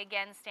Saturday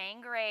again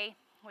staying gray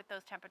with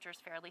those temperatures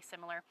fairly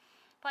similar.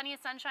 Plenty of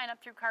sunshine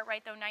up through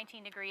Cartwright though,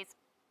 19 degrees.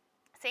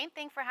 Same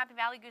thing for Happy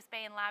Valley, Goose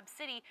Bay and Lab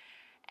City.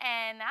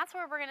 And that's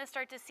where we're going to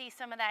start to see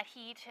some of that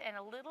heat and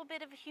a little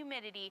bit of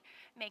humidity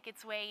make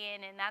its way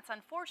in. And that's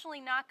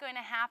unfortunately not going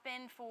to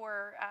happen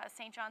for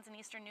St. John's and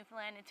Eastern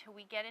Newfoundland until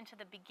we get into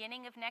the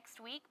beginning of next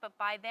week. But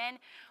by then,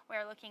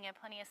 we're looking at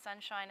plenty of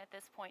sunshine at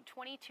this point,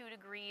 22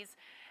 degrees.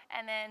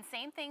 And then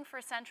same thing for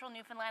Central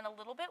Newfoundland, a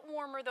little bit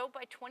warmer though,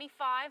 by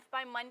 25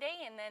 by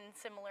Monday. And then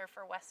similar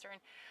for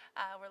Western,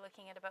 we're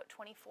looking at about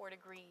 24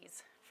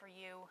 degrees for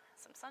you.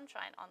 Some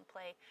sunshine on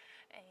play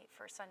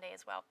for Sunday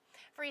as well.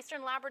 For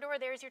Eastern Labrador,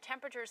 there's your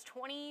temperatures,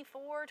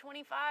 24,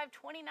 25,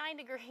 29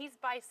 degrees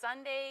by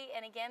Sunday.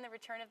 And again, the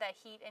return of that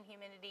heat and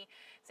humidity.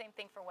 Same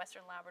thing for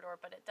Western Labrador,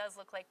 but it does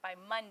look like by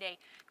Monday,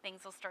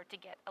 things will start to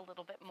get a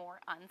little bit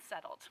more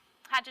unsettled.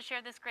 Had to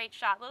share this great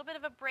shot. A little bit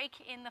of a break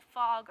in the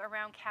fog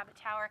around Cabot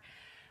Tower.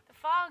 The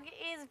fog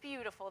is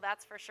beautiful,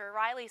 that's for sure.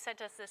 Riley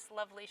sent us this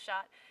lovely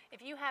shot.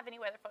 If you have any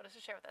weather photos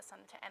to share with us,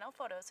 send them to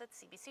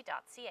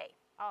nlphotos@cbc.ca.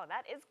 Oh,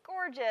 that is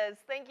gorgeous.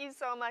 Thank you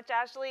so much,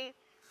 Ashley.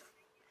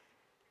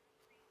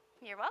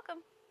 You're welcome.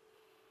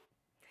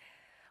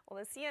 Well,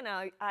 the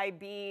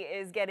CNIB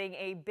is getting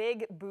a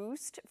big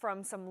boost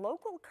from some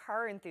local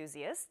car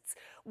enthusiasts.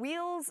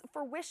 Wheels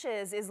for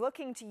Wishes is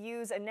looking to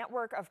use a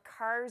network of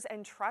cars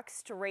and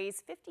trucks to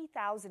raise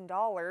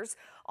 $50,000,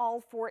 all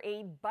for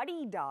a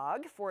buddy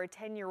dog for a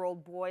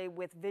 10-year-old boy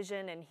with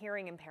vision and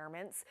hearing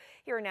impairments.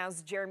 Here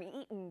Now's Jeremy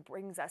Eaton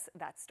brings us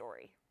that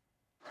story.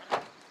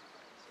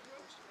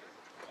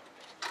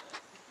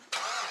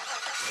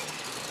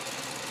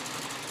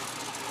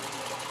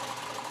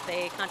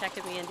 They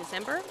contacted me in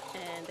December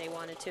and they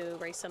wanted to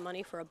raise some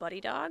money for a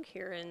buddy dog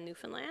here in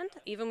Newfoundland.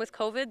 Even with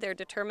COVID, they're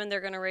determined they're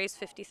going to raise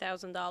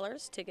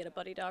 $50,000 to get a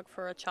buddy dog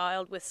for a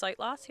child with sight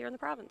loss here in the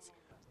province.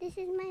 This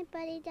is my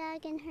buddy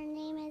dog and her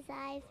name is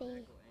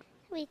Ivy.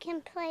 We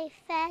can play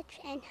fetch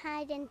and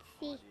hide and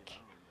seek.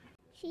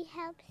 She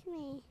helps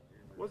me.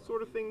 What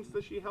sort of things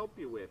does she help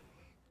you with?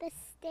 The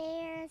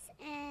stairs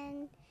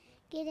and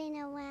getting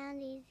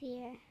around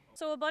easier.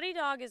 So a buddy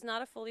dog is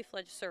not a fully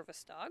fledged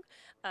service dog.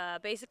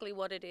 Basically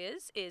what it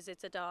is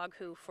it's a dog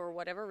who, for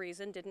whatever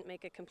reason, didn't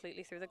make it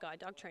completely through the guide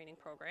dog training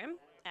program.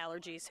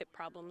 Allergies, hip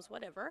problems,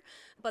 whatever.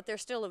 But they're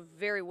still a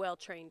very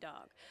well-trained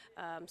dog.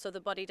 So the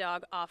buddy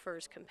dog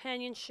offers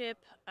companionship,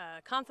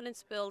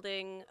 confidence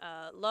building,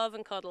 love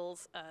and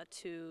cuddles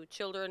to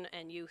children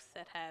and youth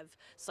that have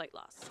sight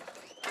loss.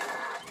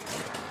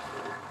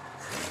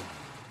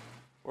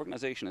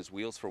 Organization is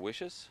Wheels for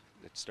Wishes.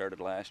 It started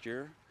last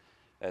year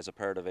as a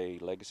part of a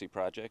legacy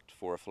project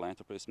for a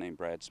philanthropist named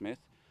Brad Smith,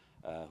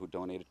 who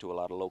donated to a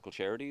lot of local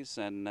charities,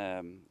 and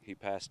he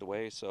passed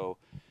away, so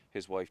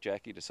his wife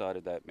Jackie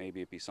decided that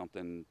maybe it'd be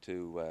something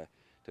to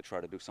try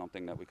to do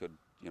something that we could,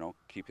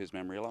 keep his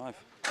memory alive.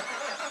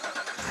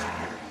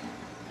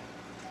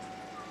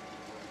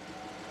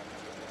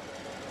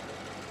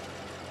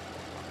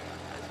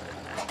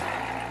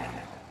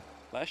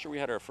 Last year we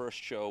had our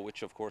first show,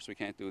 which of course we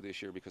can't do this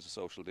year because of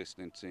social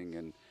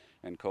distancing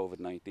and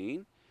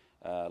COVID-19.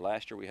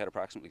 Last year we had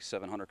approximately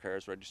 700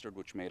 cars registered,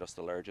 which made us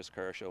the largest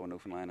car show in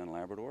Newfoundland and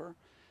Labrador.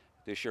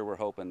 This year we're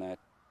hoping that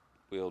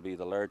we'll be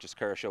the largest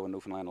car show in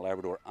Newfoundland and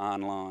Labrador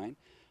online.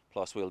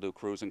 Plus we'll do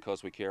Cruising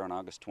 'Cause We Care on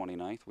August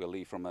 29th. We'll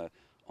leave from an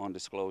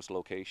undisclosed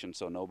location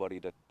so nobody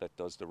that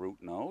does the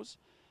route knows.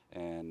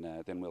 And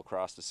then we'll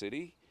cross the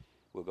city.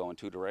 We'll go in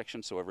two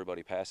directions so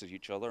everybody passes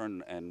each other,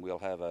 and we'll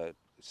have a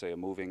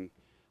moving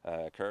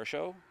car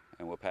show,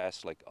 and we'll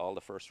pass like all the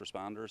first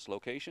responders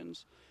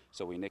locations.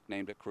 So we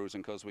nicknamed it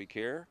Cruising 'Cause We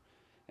Care,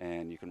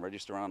 and you can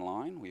register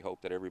online. We hope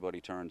that everybody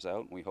turns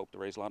out, and we hope to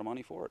raise a lot of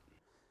money for it.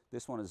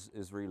 This one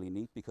is really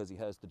neat because he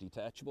has the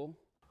detachable.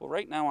 Well,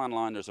 right now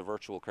online there's a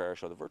virtual car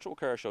show. The virtual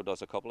car show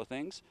does a couple of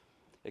things.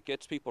 It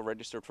gets people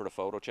registered for the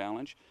photo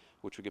challenge,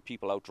 which we get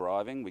people out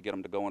driving. We get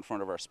them to go in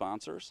front of our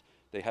sponsors.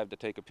 They have to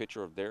take a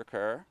picture of their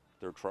car,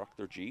 their truck,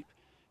 their Jeep,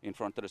 in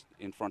front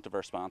of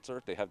our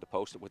sponsor. They have to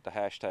post it with the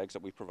hashtags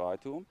that we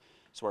provide to them,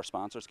 so our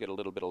sponsors get a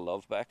little bit of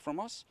love back from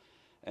us.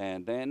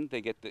 And then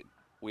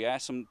we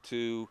ask them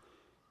to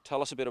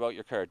tell us a bit about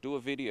your car. Do a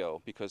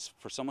video, because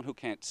for someone who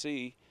can't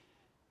see,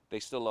 they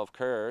still love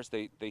cars.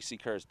 They see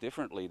cars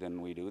differently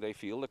than we do. They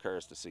feel the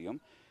cars to see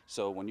them.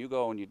 So when you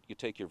go and you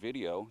take your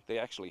video, they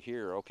actually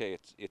hear, okay,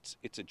 it's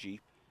a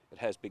Jeep. It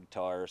has big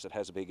tires. It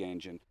has a big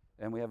engine.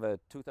 And we have a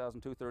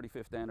 2002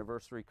 35th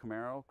anniversary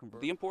Camaro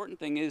convertible. The important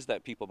thing is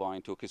that people buy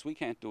into it, because we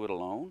can't do it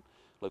alone.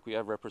 Like, we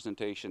have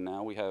representation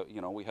now. We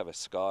have a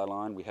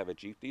Skyline. We have a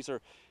Jeep. These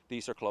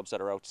are clubs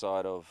that are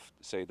outside of,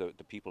 say, the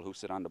people who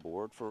sit on the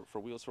board for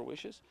Wheels for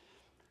Wishes.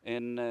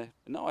 And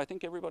no, I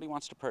think everybody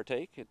wants to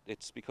partake.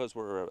 It's because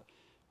we're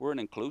an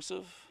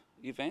inclusive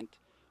event.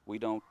 We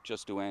don't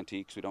just do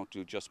antiques. We don't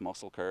do just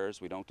muscle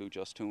cars. We don't do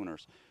just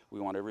tuners. We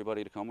want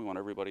everybody to come. We want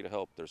everybody to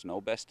help. There's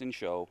no best in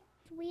show.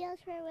 Wheels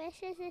for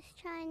Wishes is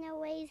trying to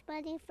raise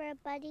money for a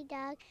buddy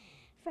dog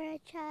for a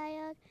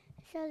child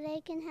so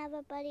they can have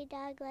a buddy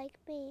dog like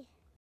me.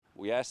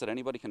 We ask that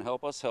anybody can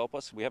help us, help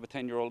us. We have a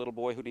 10-year-old little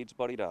boy who needs a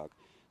buddy dog.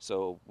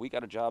 So we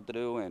got a job to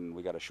do, and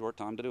we got a short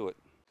time to do it.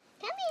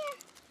 Come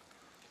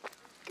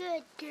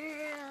here. Good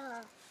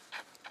girl.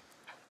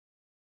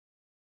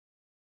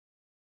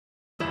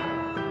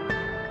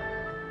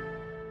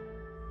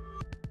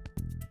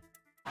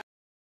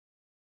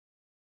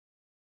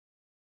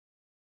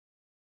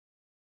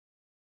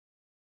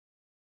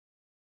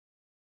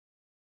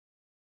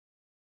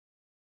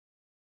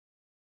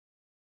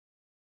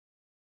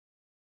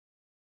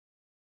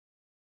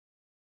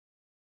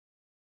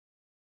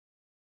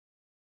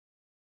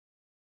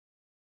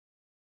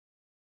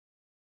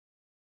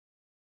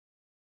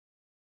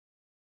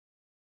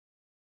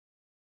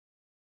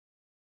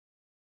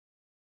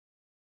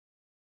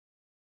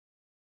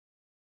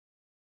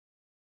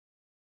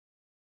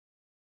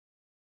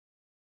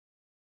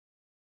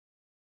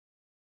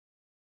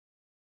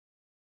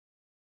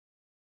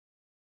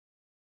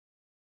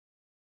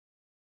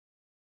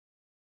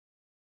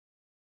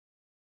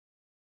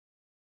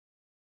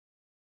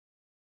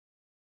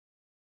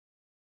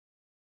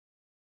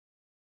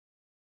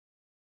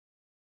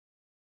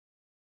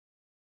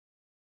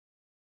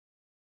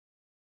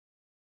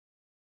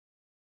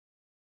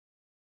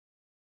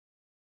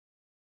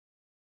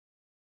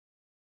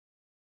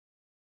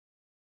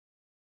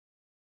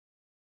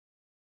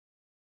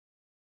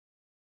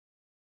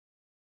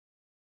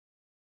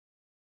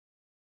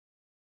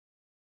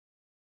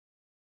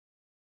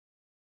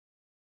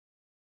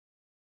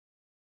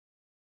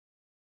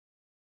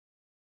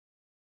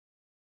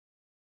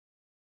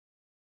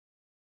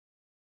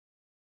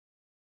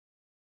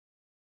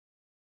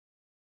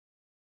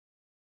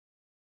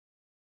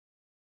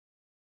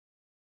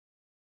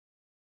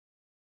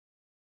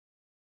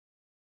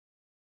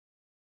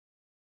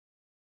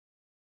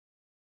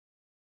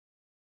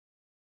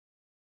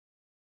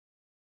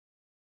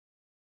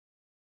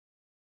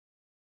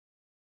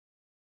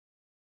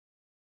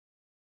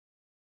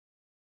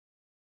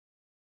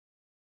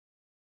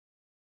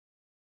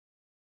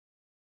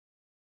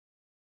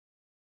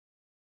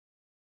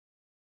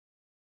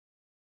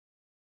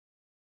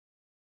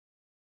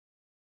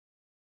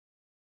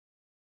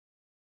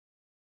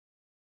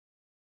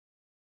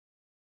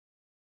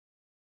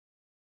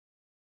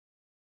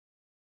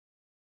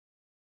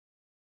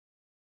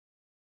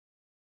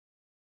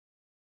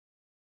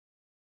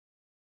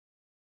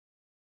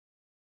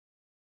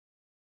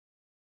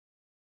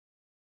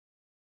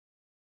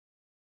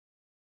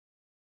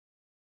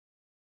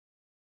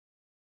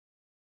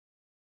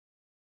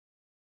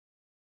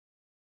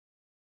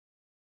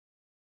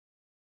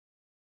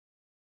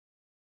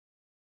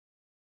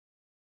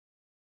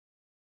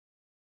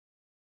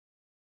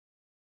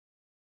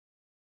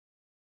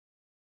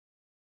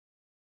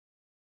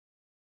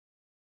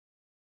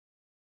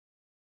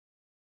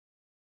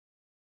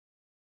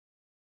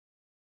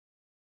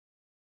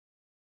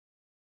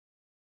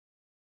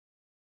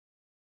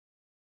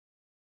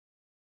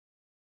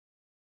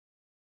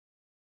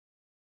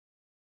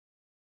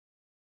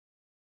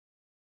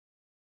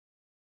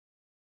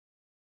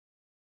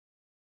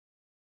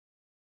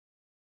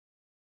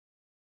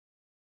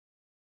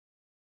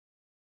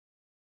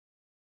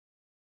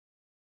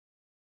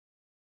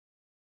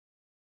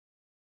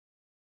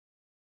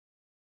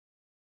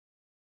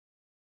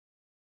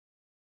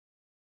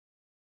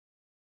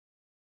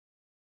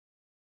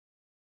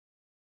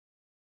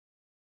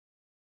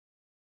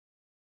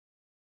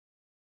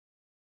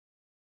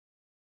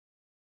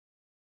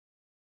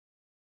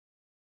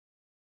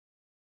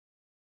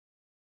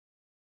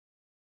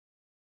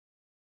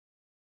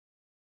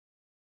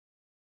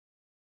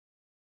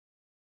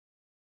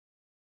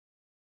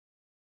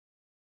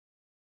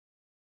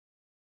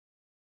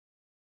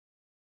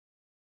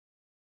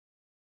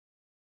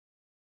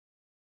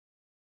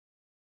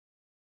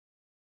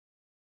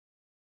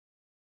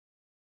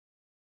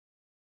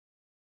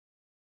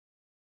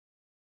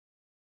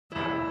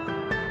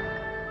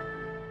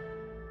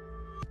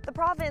 The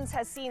province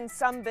has seen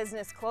some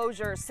business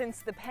closures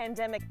since the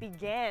pandemic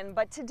began,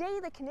 but today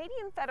the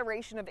Canadian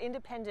Federation of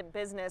Independent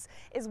Business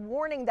is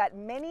warning that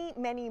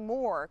many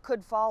more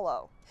could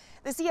follow.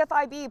 The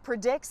CFIB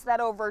predicts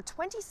that over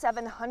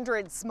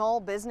 2,700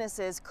 small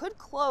businesses could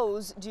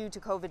close due to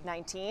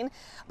COVID-19,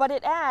 but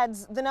it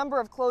adds the number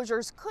of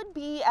closures could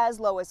be as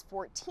low as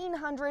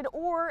 1,400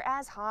 or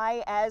as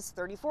high as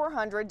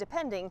 3,400,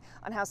 depending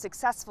on how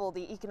successful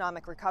the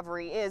economic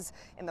recovery is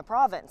in the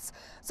province.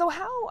 So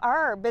how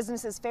are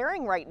businesses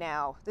faring right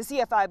now? The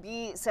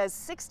CFIB says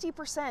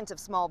 60% of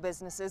small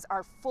businesses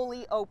are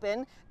fully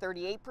open,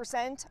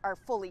 38% are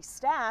fully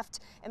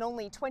staffed, and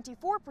only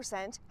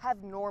 24%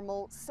 have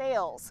normal sales.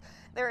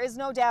 There is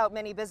no doubt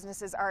many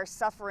businesses are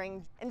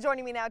suffering. And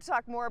joining me now to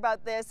talk more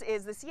about this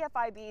is the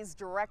CFIB's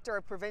Director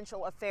of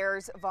Provincial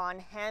Affairs, Vaughn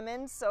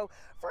Hammond. So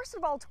first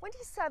of all,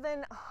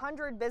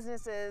 2,700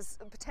 businesses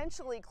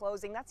potentially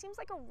closing. That seems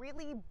like a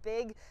really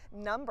big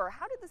number.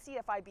 How did the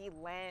CFIB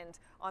land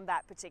on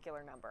that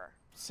particular number?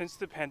 Since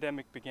the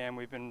pandemic began,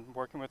 we've been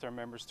working with our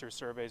members through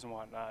surveys and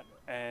whatnot.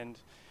 And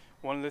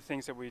one of the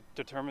things that we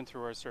determined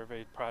through our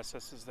survey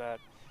process is that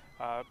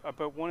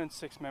about 1 in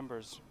 6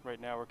 members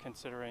right now are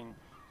considering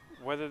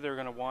whether they're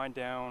going to wind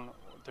down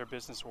their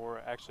business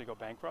or actually go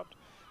bankrupt.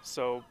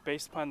 So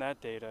based upon that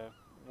data,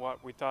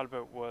 what we thought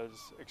about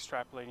was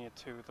extrapolating it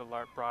to the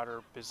broader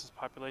business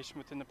population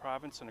within the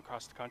province and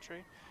across the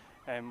country.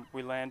 And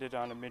we landed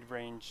on a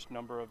mid-range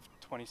number of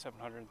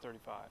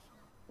 2,735.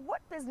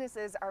 What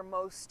businesses are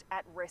most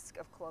at risk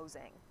of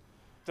closing?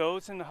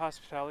 Those in the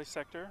hospitality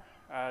sector,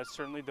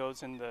 certainly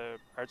those in the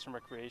arts and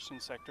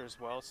recreation sector as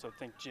well. So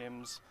think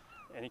gyms,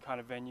 any kind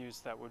of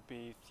venues that would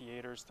be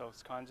theaters,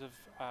 those kinds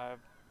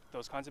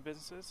of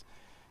businesses.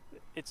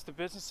 It's the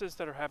businesses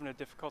that are having a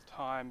difficult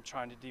time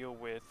trying to deal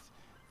with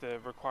the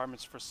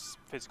requirements for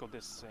physical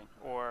distancing,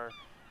 or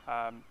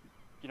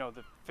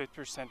the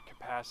 50%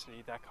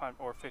 capacity,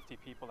 or 50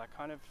 people, that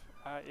kind of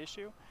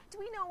issue. Do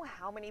we know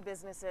how many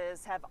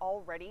businesses have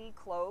already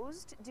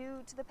closed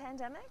due to the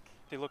pandemic?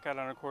 They look at it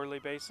on a quarterly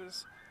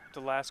basis.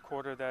 The last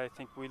quarter that I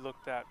think we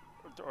looked at,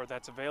 or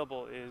that's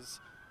available,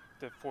 is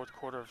the fourth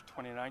quarter of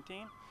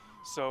 2019.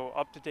 So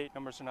up-to-date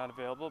numbers are not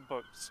available,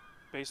 but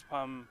based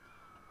upon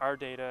our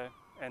data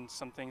and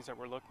some things that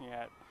we're looking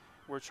at,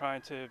 we're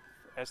trying to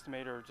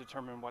estimate or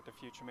determine what the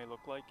future may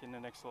look like in the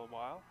next little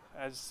while.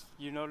 As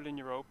you noted in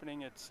your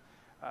opening, it's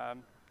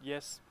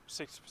yes,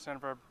 60%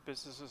 of our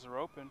businesses are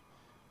open,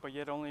 but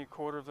yet only a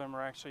quarter of them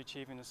are actually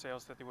achieving the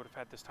sales that they would have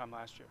had this time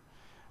last year.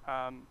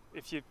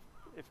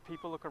 If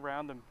people look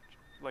around them,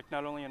 like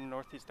not only in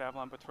Northeast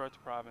Avalon but throughout the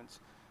province,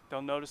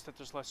 they'll notice that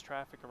there's less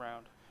traffic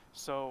around.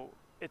 So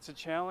it's a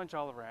challenge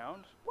all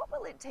around. What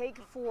will it take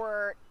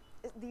for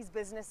these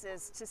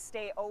businesses to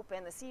stay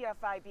open? The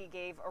CFIB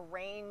gave a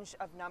range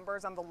of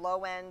numbers. On the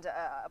low end,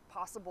 a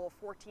possible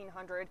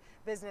 1,400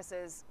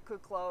 businesses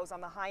could close. On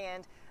the high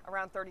end,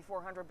 around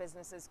 3,400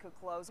 businesses could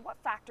close. What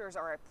factors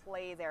are at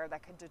play there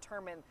that could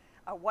determine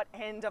what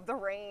end of the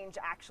range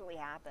actually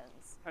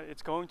happens?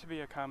 It's going to be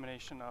a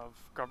combination of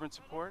government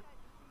support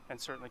and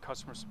certainly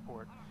customer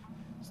support.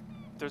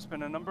 There's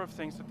been a number of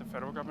things that the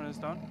federal government has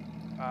done.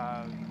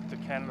 The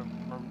Canada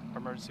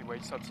Emergency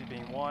Wage Subsidy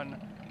being one,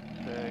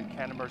 the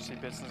Canada Emergency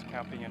Business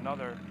Account being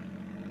another.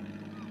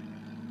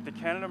 The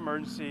Canada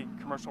Emergency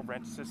Commercial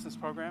Rent Assistance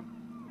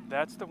Program,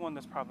 that's the one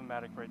that's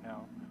problematic right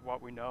now.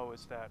 What we know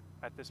is that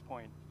at this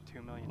point,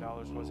 $2 million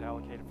was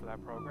allocated for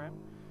that program.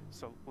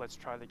 So let's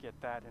try to get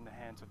that in the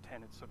hands of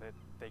tenants so that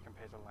they can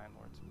pay the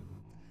landlords.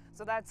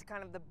 So that's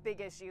kind of the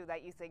big issue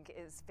that you think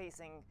is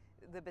facing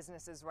the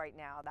businesses right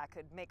now that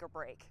could make or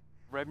break.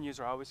 Revenues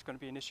are always going to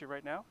be an issue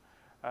right now,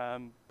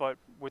 but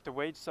with the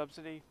wage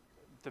subsidy,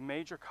 the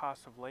major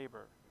cost of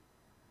labor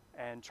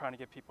and trying to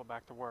get people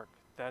back to work,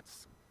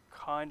 that's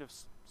kind of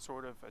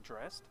sort of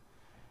addressed.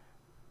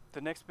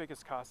 The next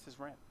biggest cost is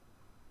rent.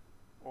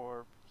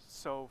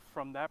 So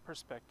from that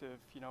perspective,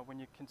 when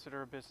you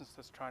consider a business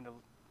that's trying to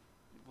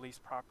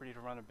lease property to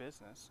run a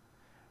business,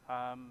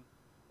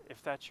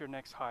 if that's your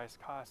next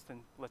highest cost, then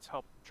let's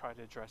help try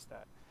to address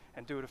that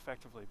and do it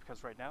effectively,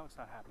 because right now it's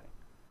not happening.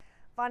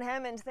 Vaughn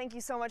Hammond, thank you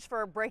so much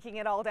for breaking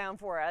it all down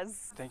for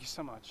us. Thank you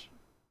so much.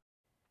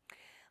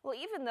 Well,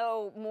 even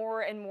though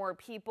more and more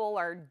people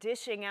are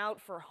dishing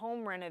out for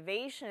home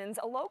renovations,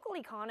 a local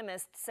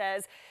economist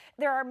says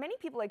there are many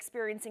people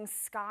experiencing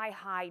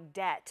sky-high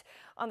debt.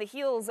 On the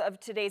heels of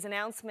today's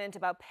announcement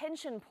about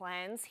pension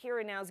plans, Here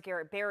and Now's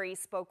Garrett Berry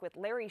spoke with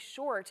Larry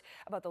Short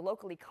about the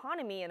local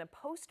economy in a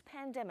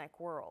post-pandemic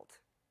world.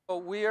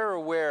 Well, we are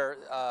aware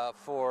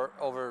for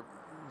over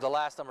the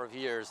last number of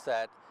years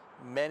that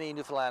many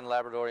Newfoundland and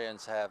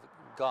Labradorians have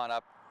gone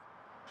up,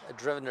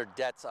 driven their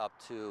debts up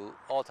to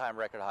all-time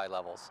record high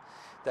levels.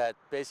 That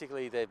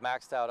basically they've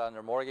maxed out on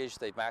their mortgage,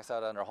 they've maxed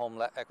out on their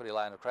home equity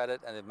line of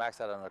credit, and they've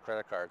maxed out on their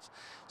credit cards.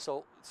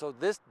 So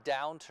this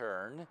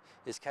downturn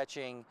is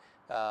catching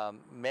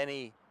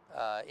many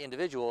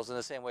individuals in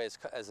the same way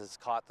as it's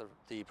caught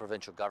the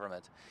provincial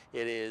government.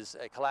 It is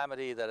a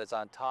calamity that is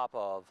on top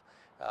of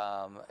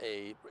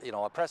a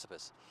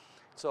precipice.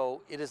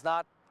 So it is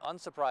not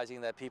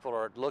unsurprising that people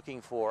are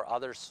looking for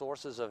other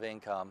sources of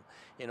income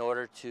in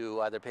order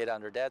to either pay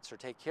down their debts or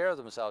take care of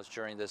themselves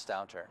during this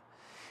downturn.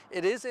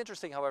 It is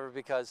interesting, however,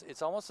 because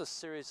it's almost a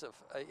series of,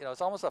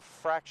 it's almost a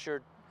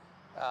fractured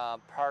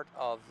part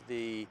of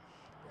the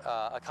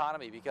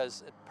economy,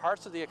 because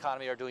parts of the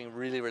economy are doing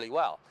really, really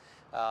well.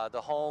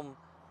 The home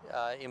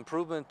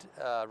improvement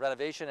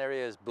renovation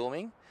area is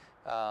booming.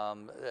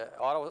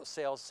 Auto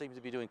sales seem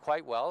to be doing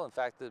quite well. In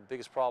fact, the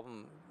biggest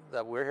problem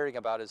that we're hearing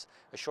about is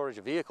a shortage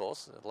of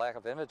vehicles, a lack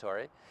of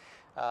inventory.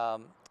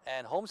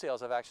 And home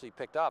sales have actually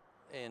picked up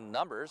in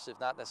numbers, if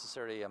not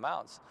necessarily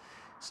amounts.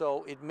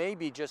 So it may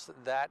be just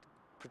that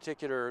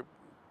particular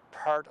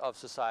part of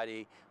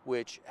society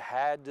which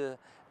had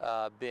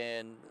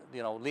been,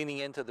 leaning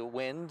into the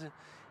wind,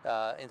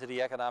 into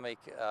the economic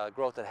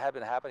growth that had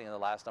been happening in the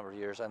last number of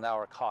years, and now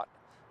are caught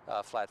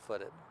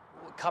flat-footed.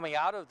 Coming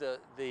out of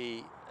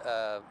the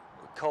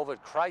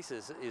COVID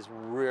crisis is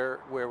where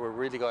we're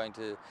really going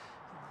to,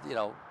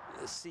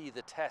 see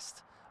the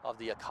test of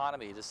the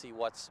economy, to see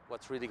what's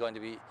really going to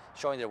be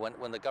showing there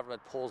when the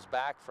government pulls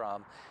back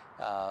from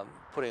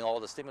putting all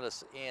the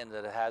stimulus in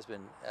that it has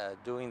been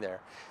doing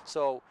there.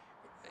 So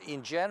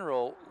in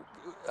general,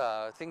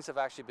 things have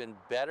actually been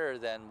better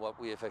than what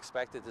we have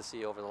expected to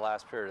see over the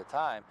last period of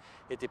time.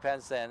 It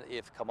depends then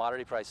if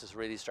commodity prices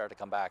really start to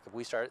come back. If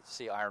we start to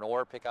see iron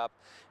ore pick up,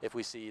 if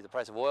we see the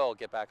price of oil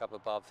get back up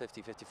above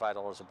 $50,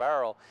 $55 a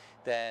barrel,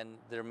 then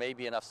there may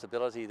be enough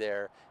stability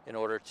there in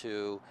order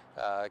to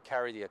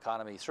carry the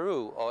economy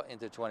through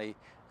into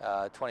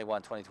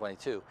 2021,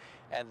 2022.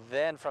 And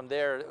then from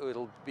there,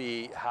 it'll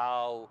be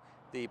how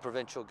the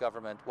provincial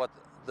government, what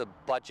the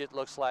budget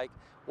looks like,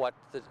 what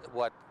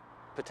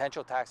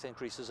potential tax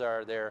increases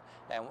are there,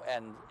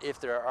 and if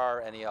there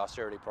are any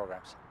austerity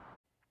programs.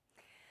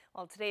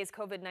 Well, today's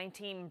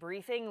COVID-19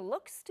 briefing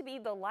looks to be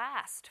the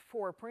last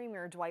for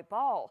Premier Dwight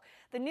Ball.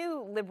 The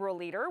new Liberal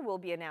leader will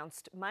be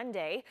announced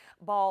Monday.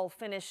 Ball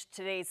finished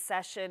today's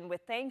session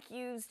with thank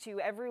yous to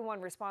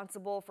everyone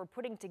responsible for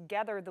putting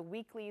together the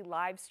weekly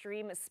live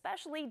stream,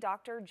 especially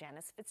Dr.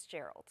 Janice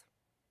Fitzgerald.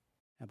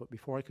 But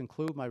before I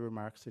conclude my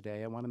remarks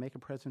today, I want to make a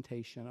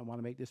presentation. I want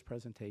to make this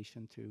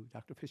presentation to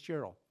Dr.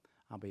 Fitzgerald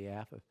on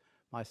behalf of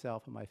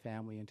myself and my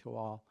family, and to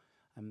all,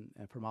 and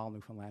from all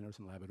Newfoundlanders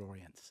and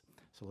Labradorians.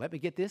 So let me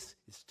get this.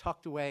 It's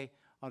tucked away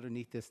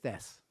underneath this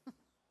desk.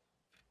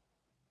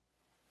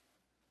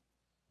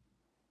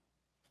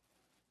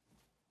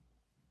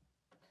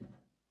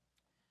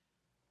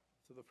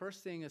 So the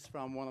first thing is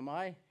from one of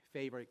my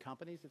favorite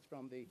companies. It's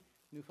from the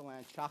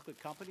Newfoundland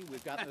Chocolate Company.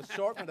 We've got an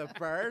assortment of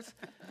bars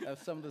of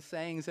some of the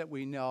sayings that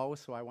we know,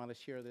 so I want to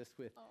share this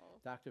with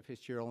Dr.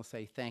 Fitzgerald and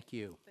say thank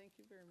you. Thank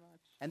you very much.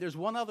 And there's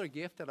one other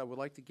gift that I would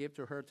like to give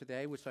to her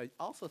today, which I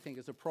also think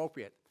is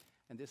appropriate.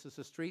 And this is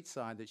a street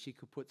sign that she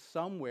could put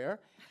somewhere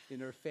in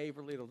her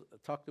favorite little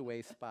tucked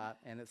away spot,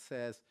 and it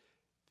says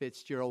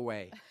Fitzgerald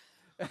Way.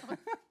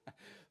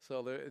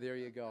 So there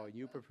you go.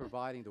 You've been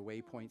providing the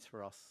waypoints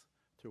for us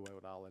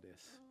throughout all of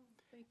this.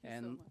 Thank you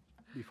And so much.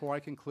 before I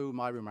conclude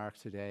my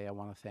remarks today, I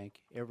want to thank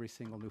every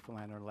single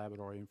Newfoundlander and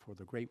Labradorian for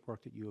the great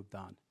work that you have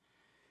done.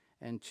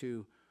 And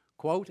to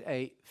quote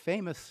a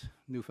famous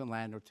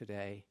Newfoundlander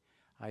today,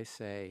 I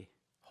say,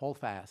 hold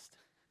fast,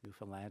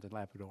 Newfoundland and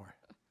Labrador.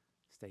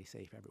 Stay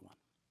safe, everyone.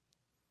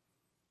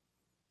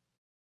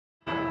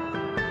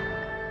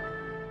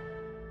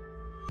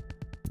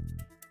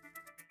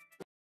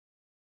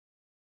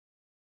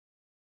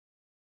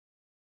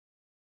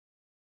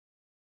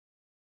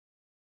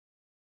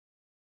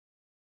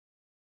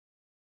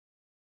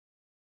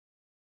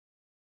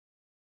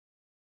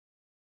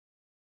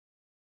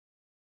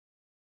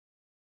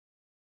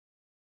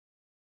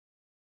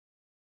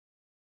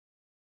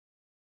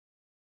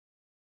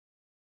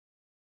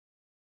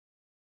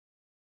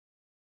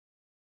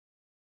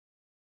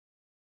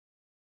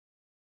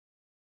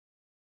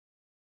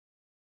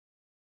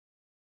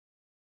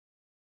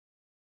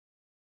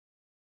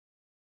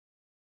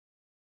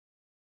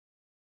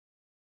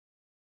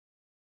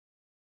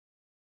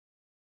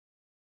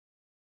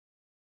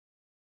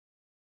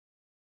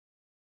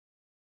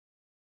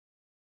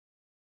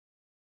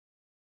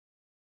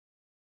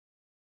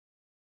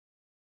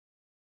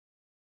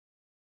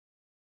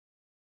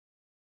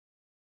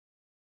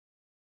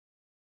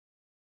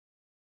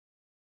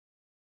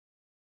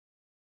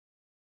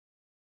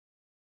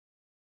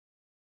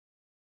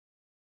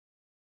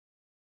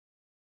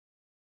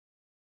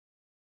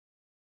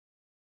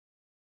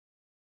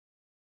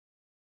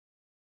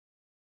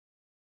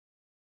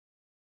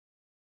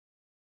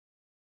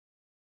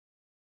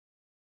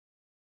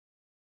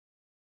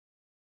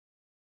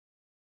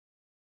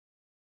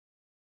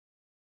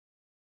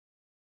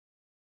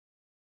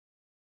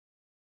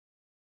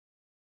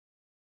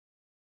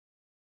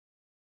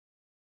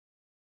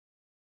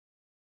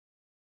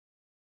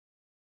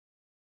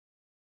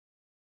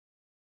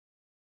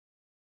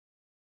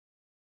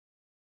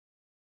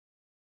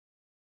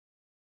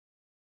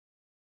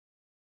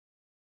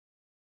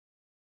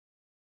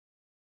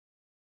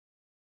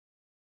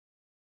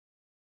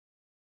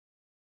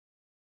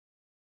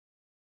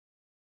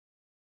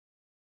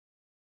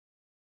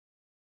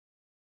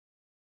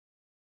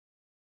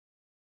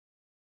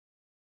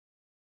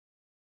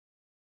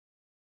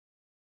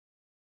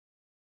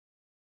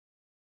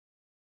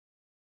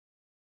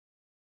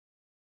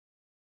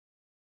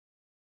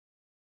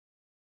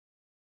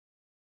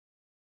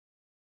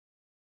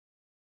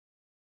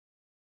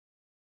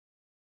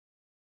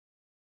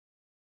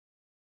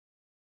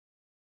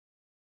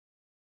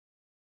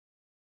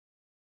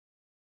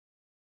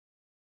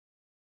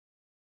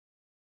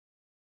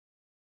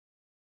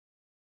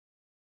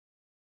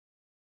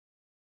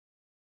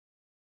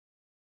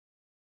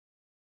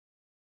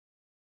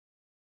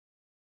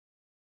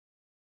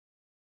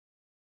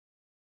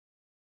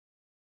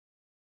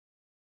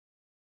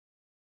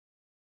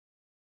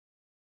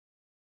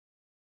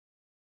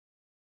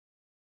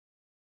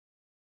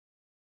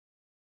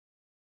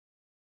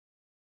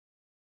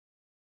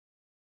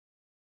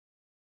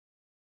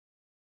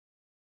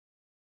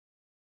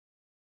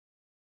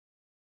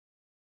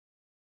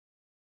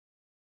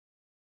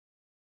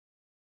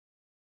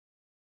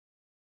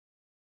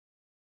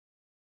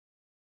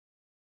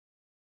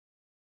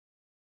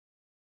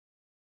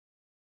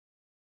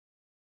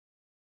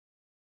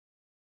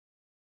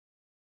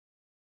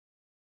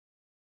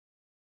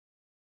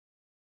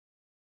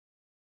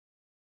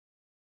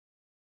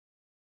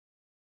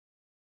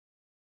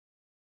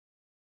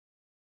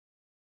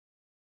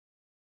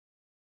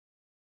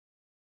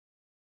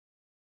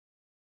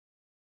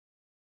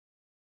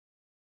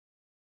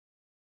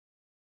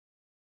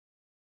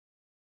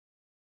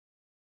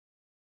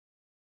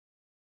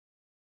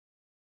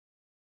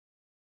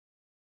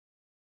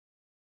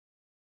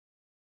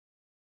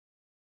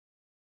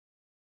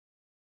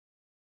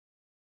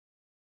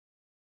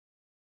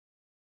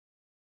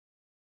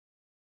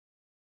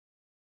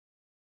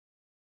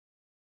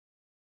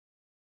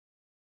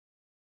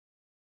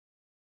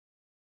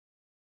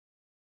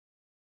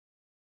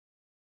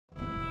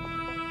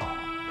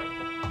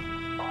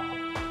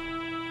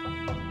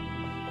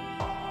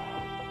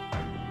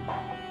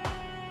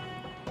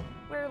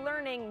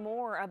 learning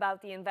more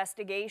about the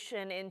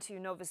investigation into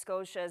Nova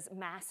Scotia's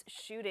mass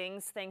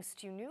shootings thanks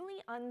to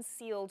newly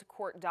unsealed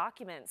court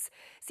documents.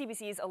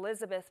 CBC's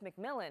Elizabeth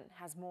McMillan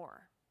has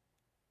more.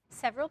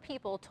 Several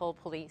people told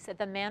police that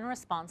the man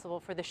responsible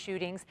for the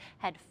shootings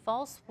had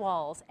false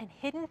walls and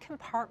hidden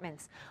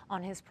compartments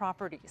on his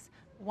properties.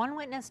 One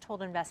witness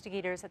told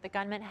investigators that the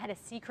gunman had a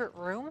secret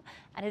room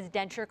at his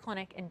denture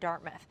clinic in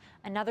Dartmouth.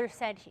 Another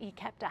said he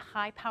kept a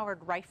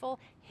high-powered rifle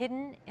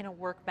hidden in a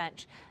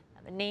workbench.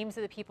 Now, the names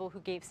of the people who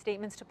gave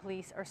statements to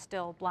police are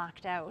still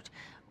blacked out.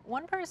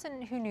 One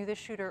person who knew the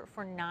shooter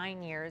for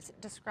 9 years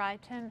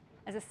described him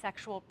as a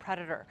sexual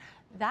predator.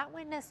 That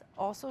witness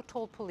also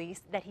told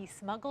police that he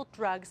smuggled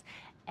drugs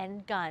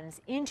and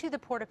guns into the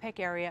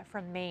Portapique area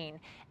from Maine,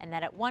 and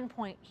that at one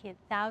point he had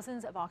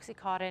thousands of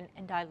Oxycontin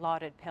and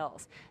Dilaudid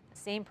pills. The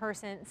same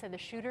person said the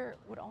shooter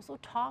would also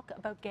talk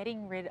about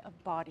getting rid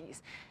of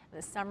bodies.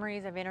 The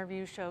summaries of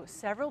interviews show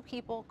several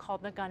people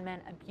called the gunman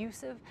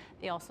abusive.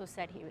 They also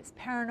said he was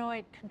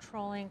paranoid,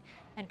 controlling,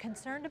 and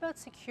concerned about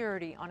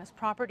security on his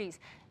properties.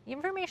 The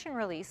information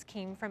release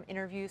came from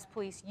interviews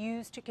police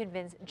used to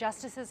convince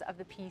justices of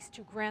the peace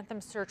to grant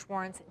them search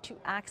warrants to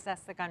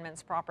access the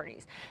gunman's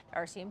properties. The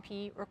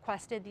RCMP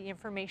requested the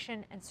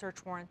information and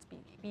search warrants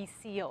be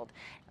sealed.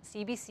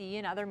 CBC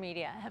and other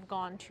media have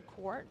gone to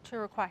court to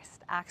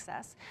request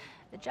access.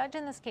 The judge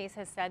in this case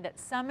has said that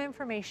some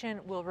information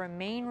will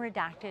remain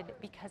redacted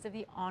because of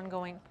the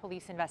ongoing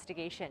police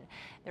investigation.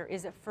 There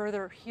is a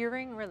further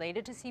hearing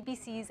related to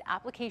CBC's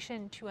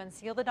application to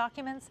unseal the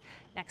documents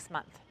next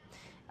month.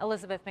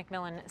 Elizabeth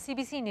McMillan,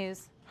 CBC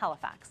News,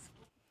 Halifax.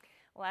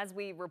 Well, as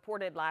we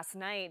reported last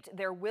night,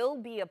 there will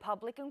be a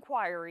public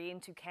inquiry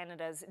into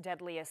Canada's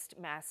deadliest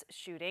mass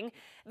shooting.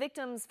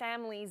 Victims'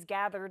 families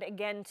gathered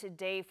again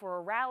today for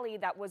a rally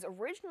that was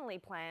originally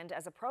planned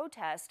as a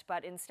protest,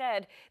 but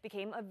instead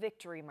became a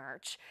victory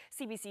march.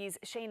 CBC's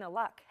Shayna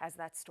Luck has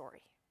that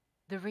story.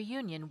 The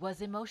reunion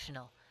was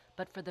emotional,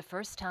 but for the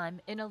first time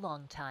in a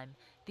long time,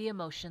 the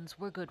emotions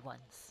were good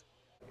ones.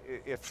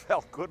 It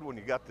felt good when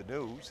you got the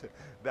news.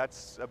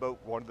 That's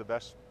about one of the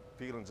best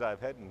feelings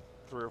I've had in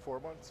 3 or 4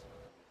 months.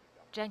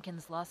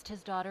 Jenkins lost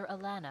his daughter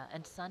Alana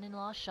and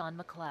son-in-law Sean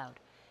McLeod.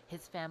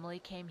 His family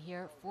came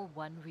here for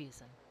one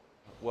reason.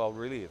 Well,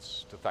 really,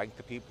 it's to thank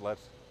the people at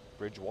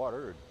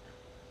Bridgewater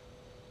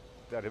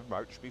that have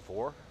marched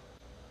before,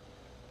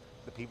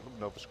 the people of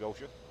Nova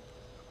Scotia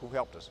who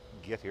helped us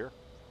get here.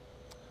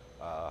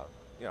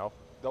 You know,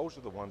 those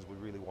are the ones we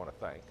really want to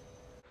thank.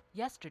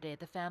 Yesterday,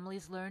 the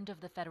families learned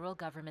of the federal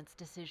government's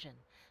decision.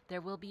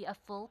 There will be a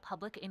full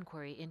public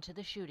inquiry into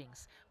the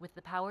shootings, with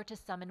the power to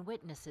summon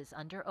witnesses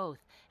under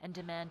oath and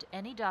demand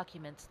any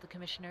documents the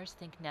commissioners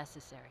think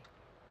necessary.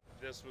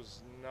 This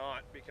was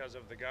not because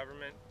of the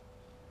government,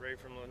 right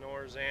from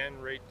Lenore's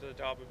end, right to the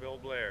top of Bill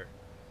Blair.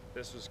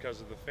 This was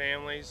because of the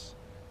families,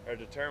 our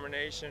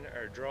determination,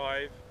 our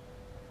drive,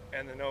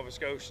 and the Nova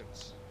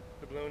Scotians,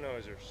 the Blue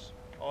Nosers.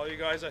 All you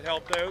guys that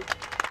helped out.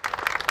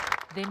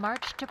 They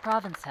marched to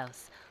Province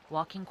House,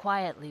 walking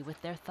quietly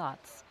with their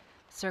thoughts,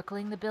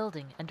 circling the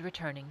building and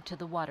returning to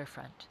the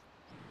waterfront.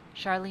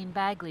 Charlene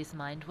Bagley's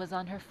mind was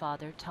on her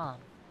father, Tom.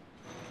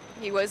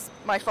 He was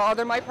my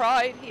father, my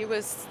pride. He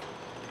was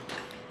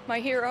my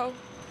hero.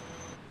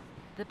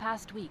 The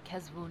past week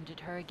has wounded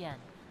her again,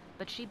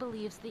 but she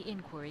believes the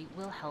inquiry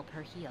will help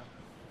her heal.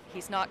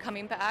 He's not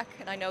coming back,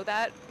 and I know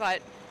that,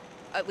 but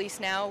at least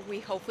now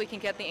we hopefully can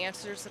get the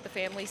answers that the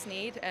families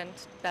need, and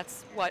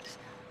that's what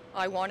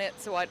I want it,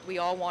 it's what we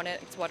all want it,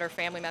 it's what our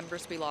family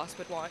members we lost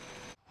would want.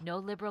 No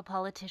Liberal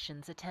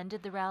politicians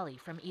attended the rally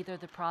from either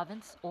the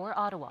province or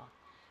Ottawa.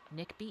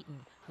 Nick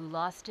Beaton, who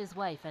lost his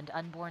wife and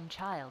unborn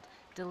child,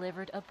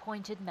 delivered a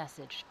pointed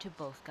message to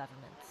both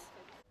governments.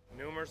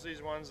 Numerous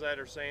these ones that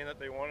are saying that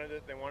they wanted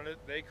it,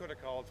 they could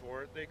have called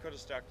for it, they could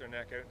have stuck their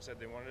neck out and said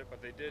they wanted it,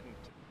 but they didn't.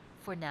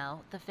 For now,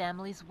 the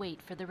families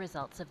wait for the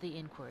results of the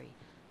inquiry,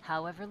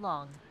 however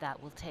long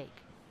that will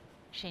take.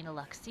 Shayna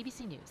Luck,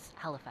 CBC News,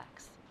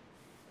 Halifax.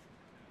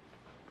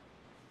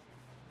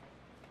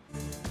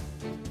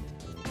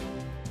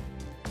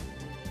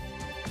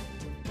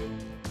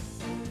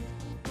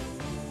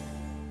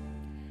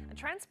 A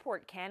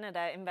Transport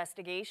Canada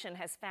investigation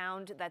has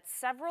found that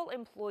several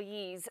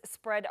employees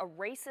spread a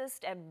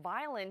racist and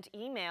violent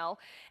email,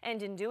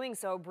 and in doing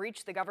so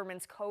breached the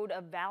government's code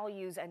of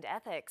values and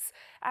ethics.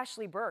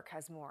 Ashley Burke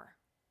has more.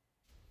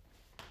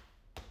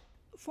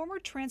 Former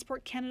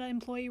Transport Canada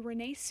employee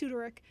Renee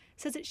Suterick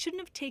says it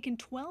shouldn't have taken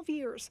 12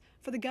 years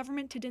for the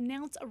government to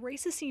denounce a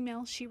racist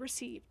email she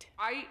received.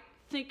 I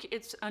think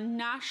it's a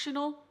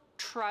national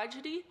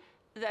tragedy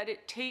that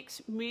it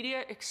takes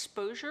media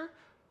exposure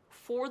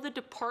for the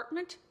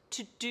department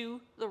to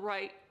do the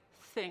right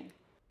thing.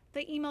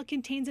 The email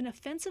contains an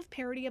offensive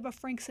parody of a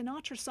Frank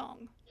Sinatra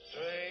song.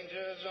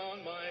 Strangers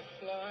on my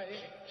flight,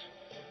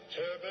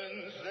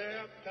 turbans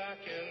they're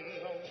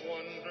packing,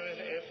 wondering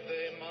if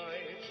they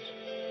might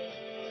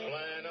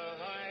plan a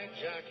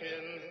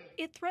hijacking.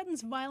 It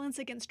threatens violence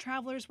against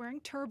travelers wearing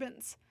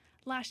turbans.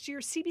 Last year,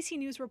 CBC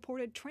News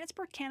reported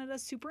Transport Canada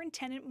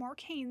Superintendent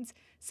Mark Haynes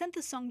sent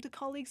the song to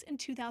colleagues in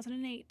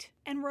 2008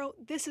 and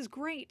wrote, "This is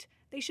great.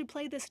 They should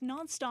play this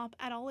nonstop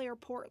at all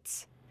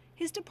airports."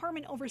 His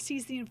department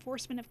oversees the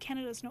enforcement of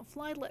Canada's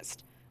no-fly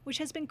list, which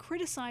has been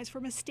criticized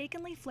for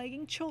mistakenly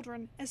flagging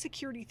children as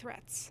security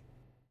threats.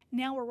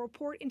 Now a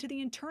report into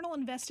the internal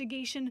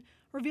investigation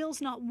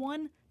reveals not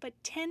 1,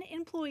 but 10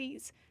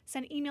 employees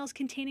sent emails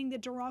containing the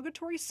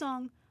derogatory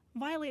song,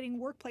 violating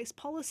workplace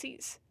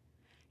policies.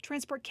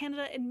 Transport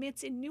Canada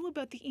admits it knew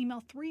about the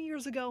email 3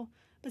 years ago,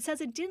 but says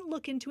it didn't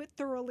look into it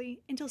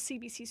thoroughly until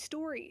CBC's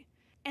story,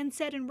 and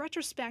said in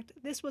retrospect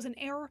this was an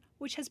error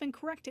which has been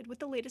corrected with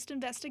the latest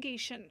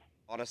investigation.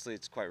 Honestly,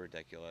 it's quite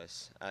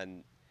ridiculous,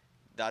 and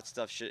that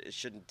stuff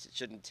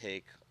shouldn't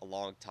take a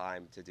long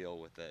time to deal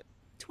with it.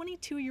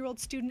 22-year-old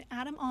student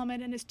Adam Ahmed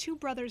and his 2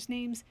 brothers'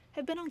 names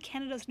have been on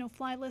Canada's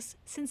no-fly list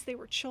since they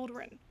were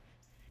children.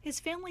 His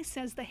family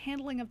says the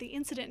handling of the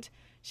incident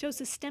shows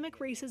systemic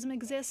racism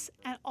exists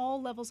at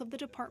all levels of the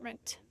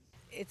department.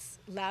 It's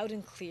loud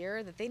and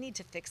clear that they need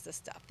to fix this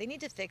stuff. They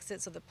need to fix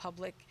it so the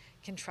public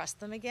can trust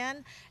them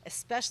again,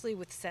 especially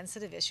with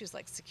sensitive issues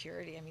like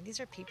security. I mean,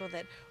 these are people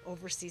that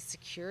oversee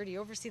security,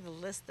 oversee the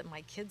list that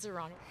my kids are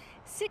on.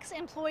 6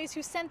 employees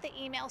who sent the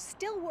email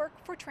still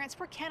work for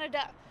Transport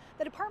Canada.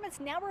 The department's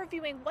now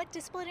reviewing what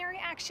disciplinary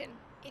action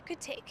it could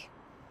take.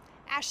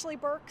 Ashley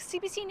Burke,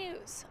 CBC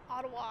News,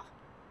 Ottawa.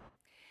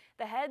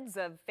 The heads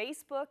of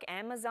Facebook,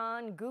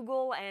 Amazon,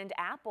 Google, and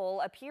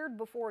Apple appeared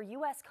before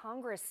U.S.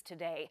 Congress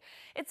today.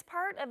 It's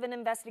part of an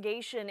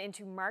investigation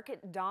into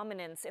market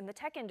dominance in the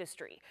tech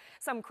industry.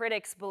 Some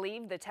critics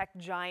believe the tech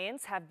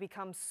giants have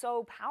become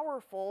so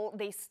powerful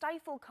they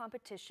stifle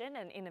competition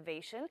and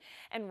innovation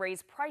and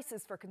raise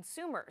prices for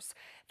consumers.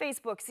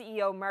 Facebook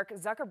CEO Mark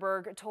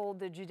Zuckerberg told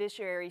the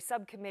Judiciary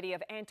Subcommittee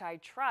of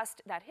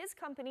Antitrust that his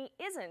company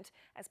isn't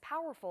as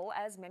powerful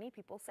as many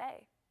people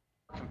say.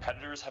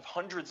 Competitors have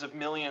hundreds of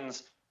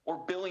millions or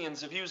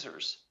billions of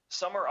users.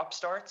 Some are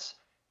upstarts,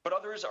 but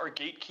others are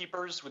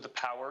gatekeepers with the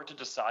power to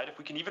decide if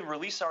we can even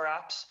release our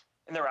apps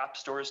in their app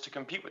stores to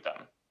compete with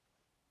them.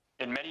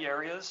 In many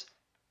areas,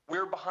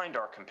 we're behind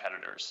our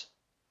competitors.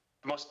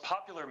 The most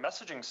popular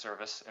messaging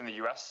service in the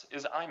US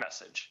is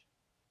iMessage.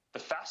 The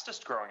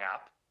fastest growing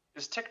app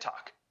is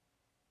TikTok.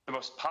 The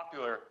most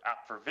popular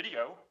app for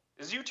video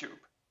is YouTube.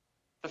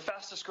 The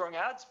fastest growing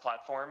ads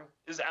platform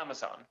is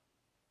Amazon.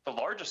 The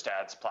largest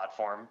ads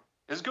platform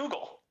is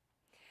Google.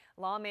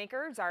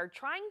 Lawmakers are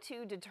trying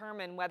to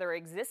determine whether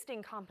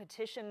existing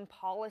competition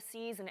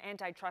policies and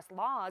antitrust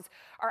laws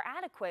are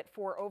adequate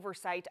for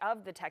oversight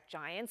of the tech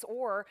giants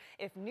or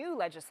if new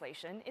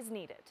legislation is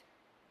needed.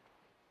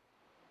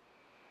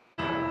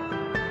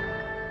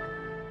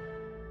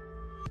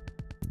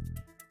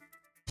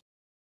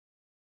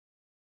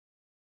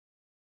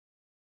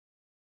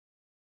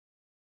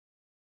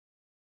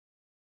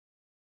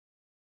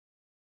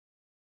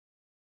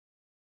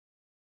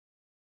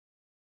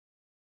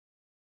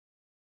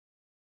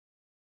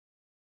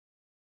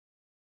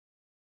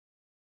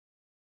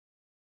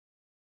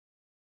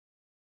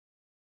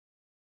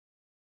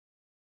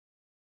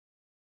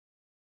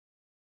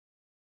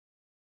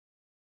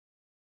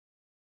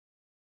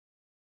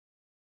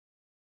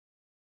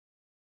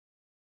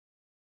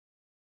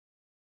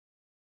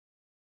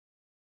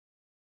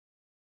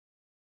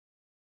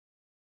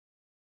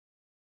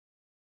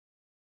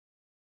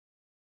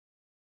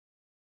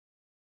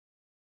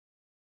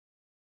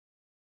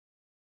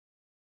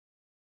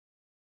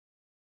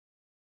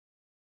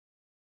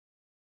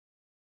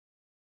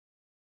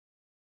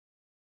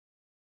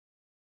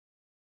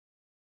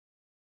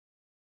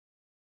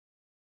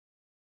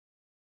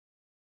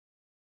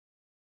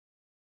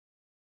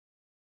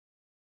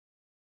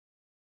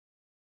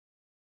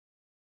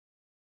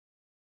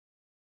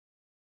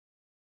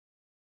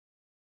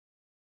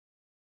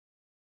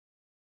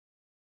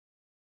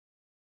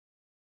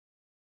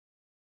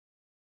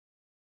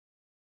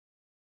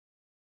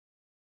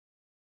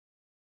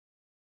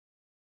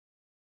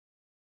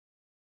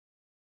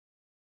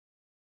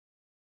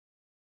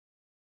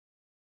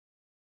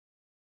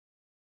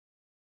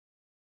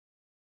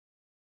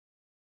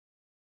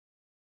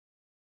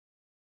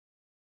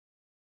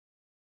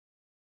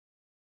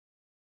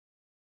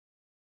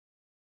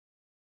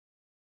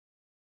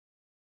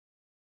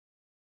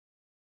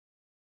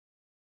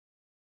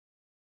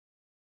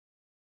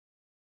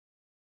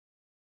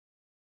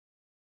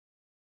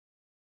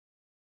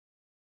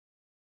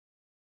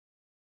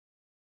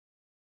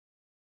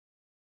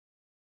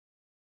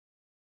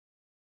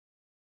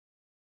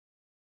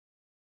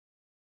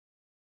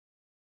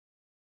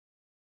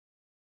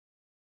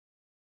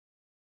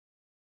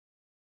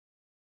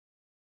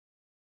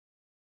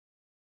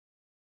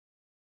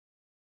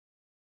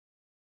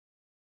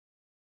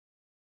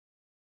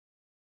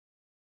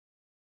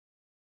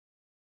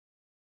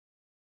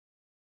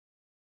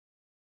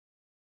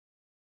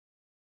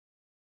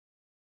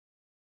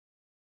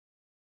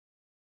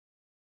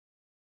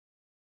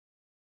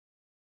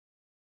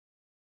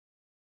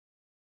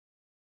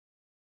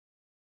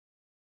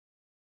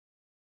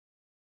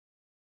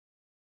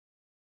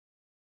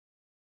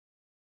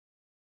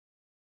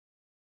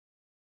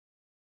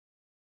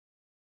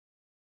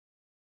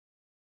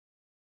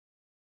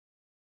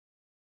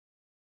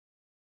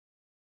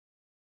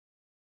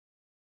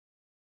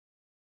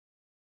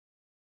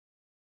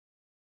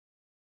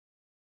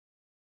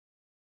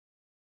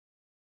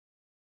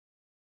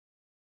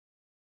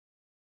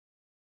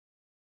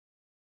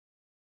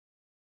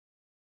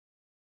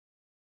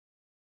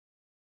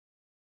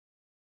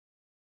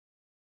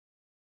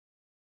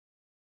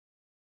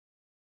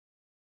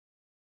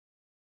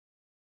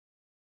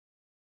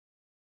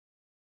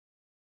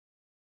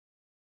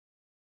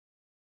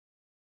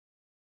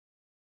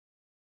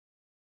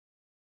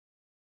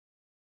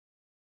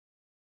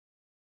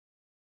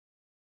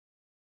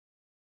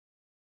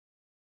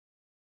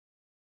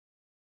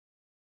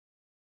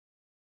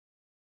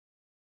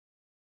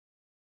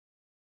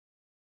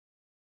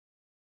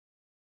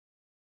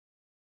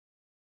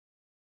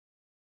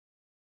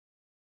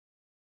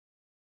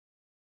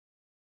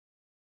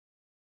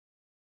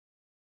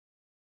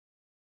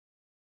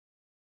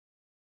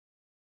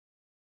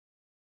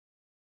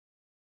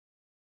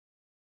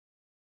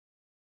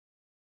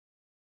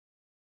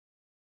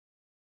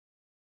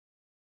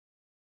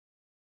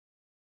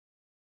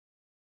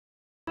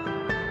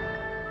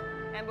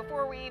 And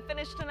before we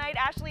finish tonight,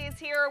 Ashley is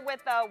here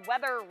with a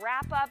weather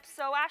wrap-up.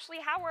 So Ashley,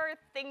 how are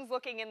things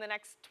looking in the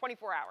next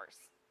 24 hours?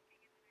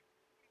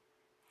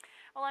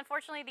 Well,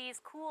 unfortunately, these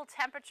cool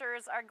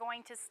temperatures are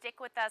going to stick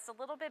with us a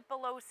little bit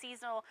below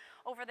seasonal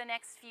over the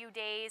next few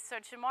days. So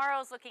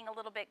tomorrow's looking a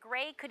little bit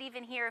gray. Could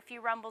even hear a few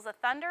rumbles of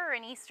thunder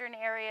in eastern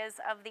areas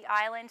of the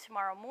island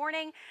tomorrow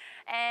morning.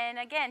 And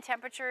again,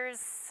 temperatures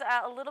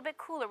a little bit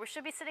cooler. We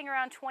should be sitting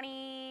around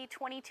 20,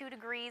 22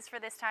 degrees for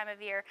this time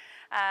of year.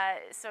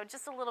 So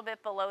just a little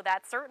bit below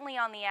that, certainly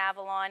on the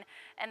Avalon.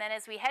 And then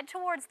as we head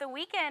towards the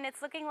weekend,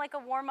 it's looking like a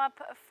warm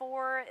up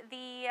for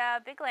the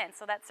Big Land.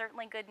 So that's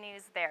certainly good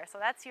news there. So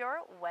that's your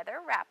weather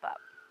wrap-up.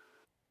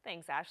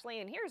 Thanks, Ashley.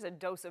 And here's a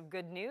dose of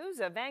good news.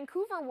 A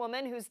Vancouver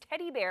woman whose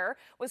teddy bear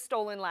was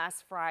stolen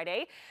last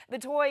Friday. The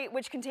toy,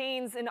 which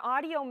contains an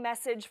audio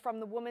message from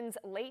the woman's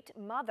late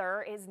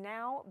mother, is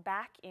now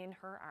back in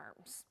her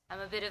arms. I'm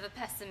a bit of a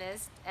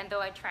pessimist, and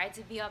though I tried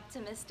to be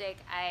optimistic,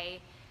 I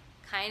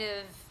kind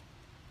of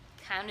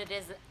counted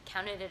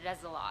it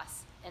as a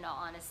loss, in all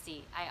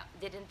honesty. I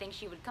didn't think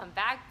she would come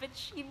back, but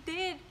she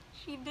did.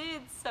 She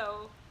did,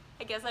 so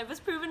I guess I was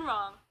proven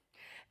wrong.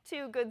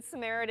 2 Good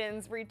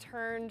Samaritans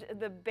returned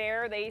the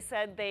bear. They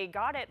said they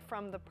got it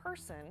from the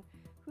person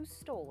who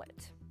stole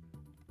it.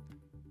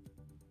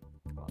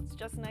 Well, it's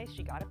just nice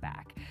she got it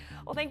back.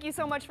 Well, thank you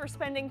so much for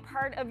spending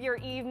part of your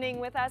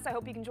evening with us. I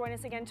hope you can join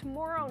us again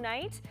tomorrow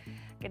night.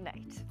 Good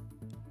night.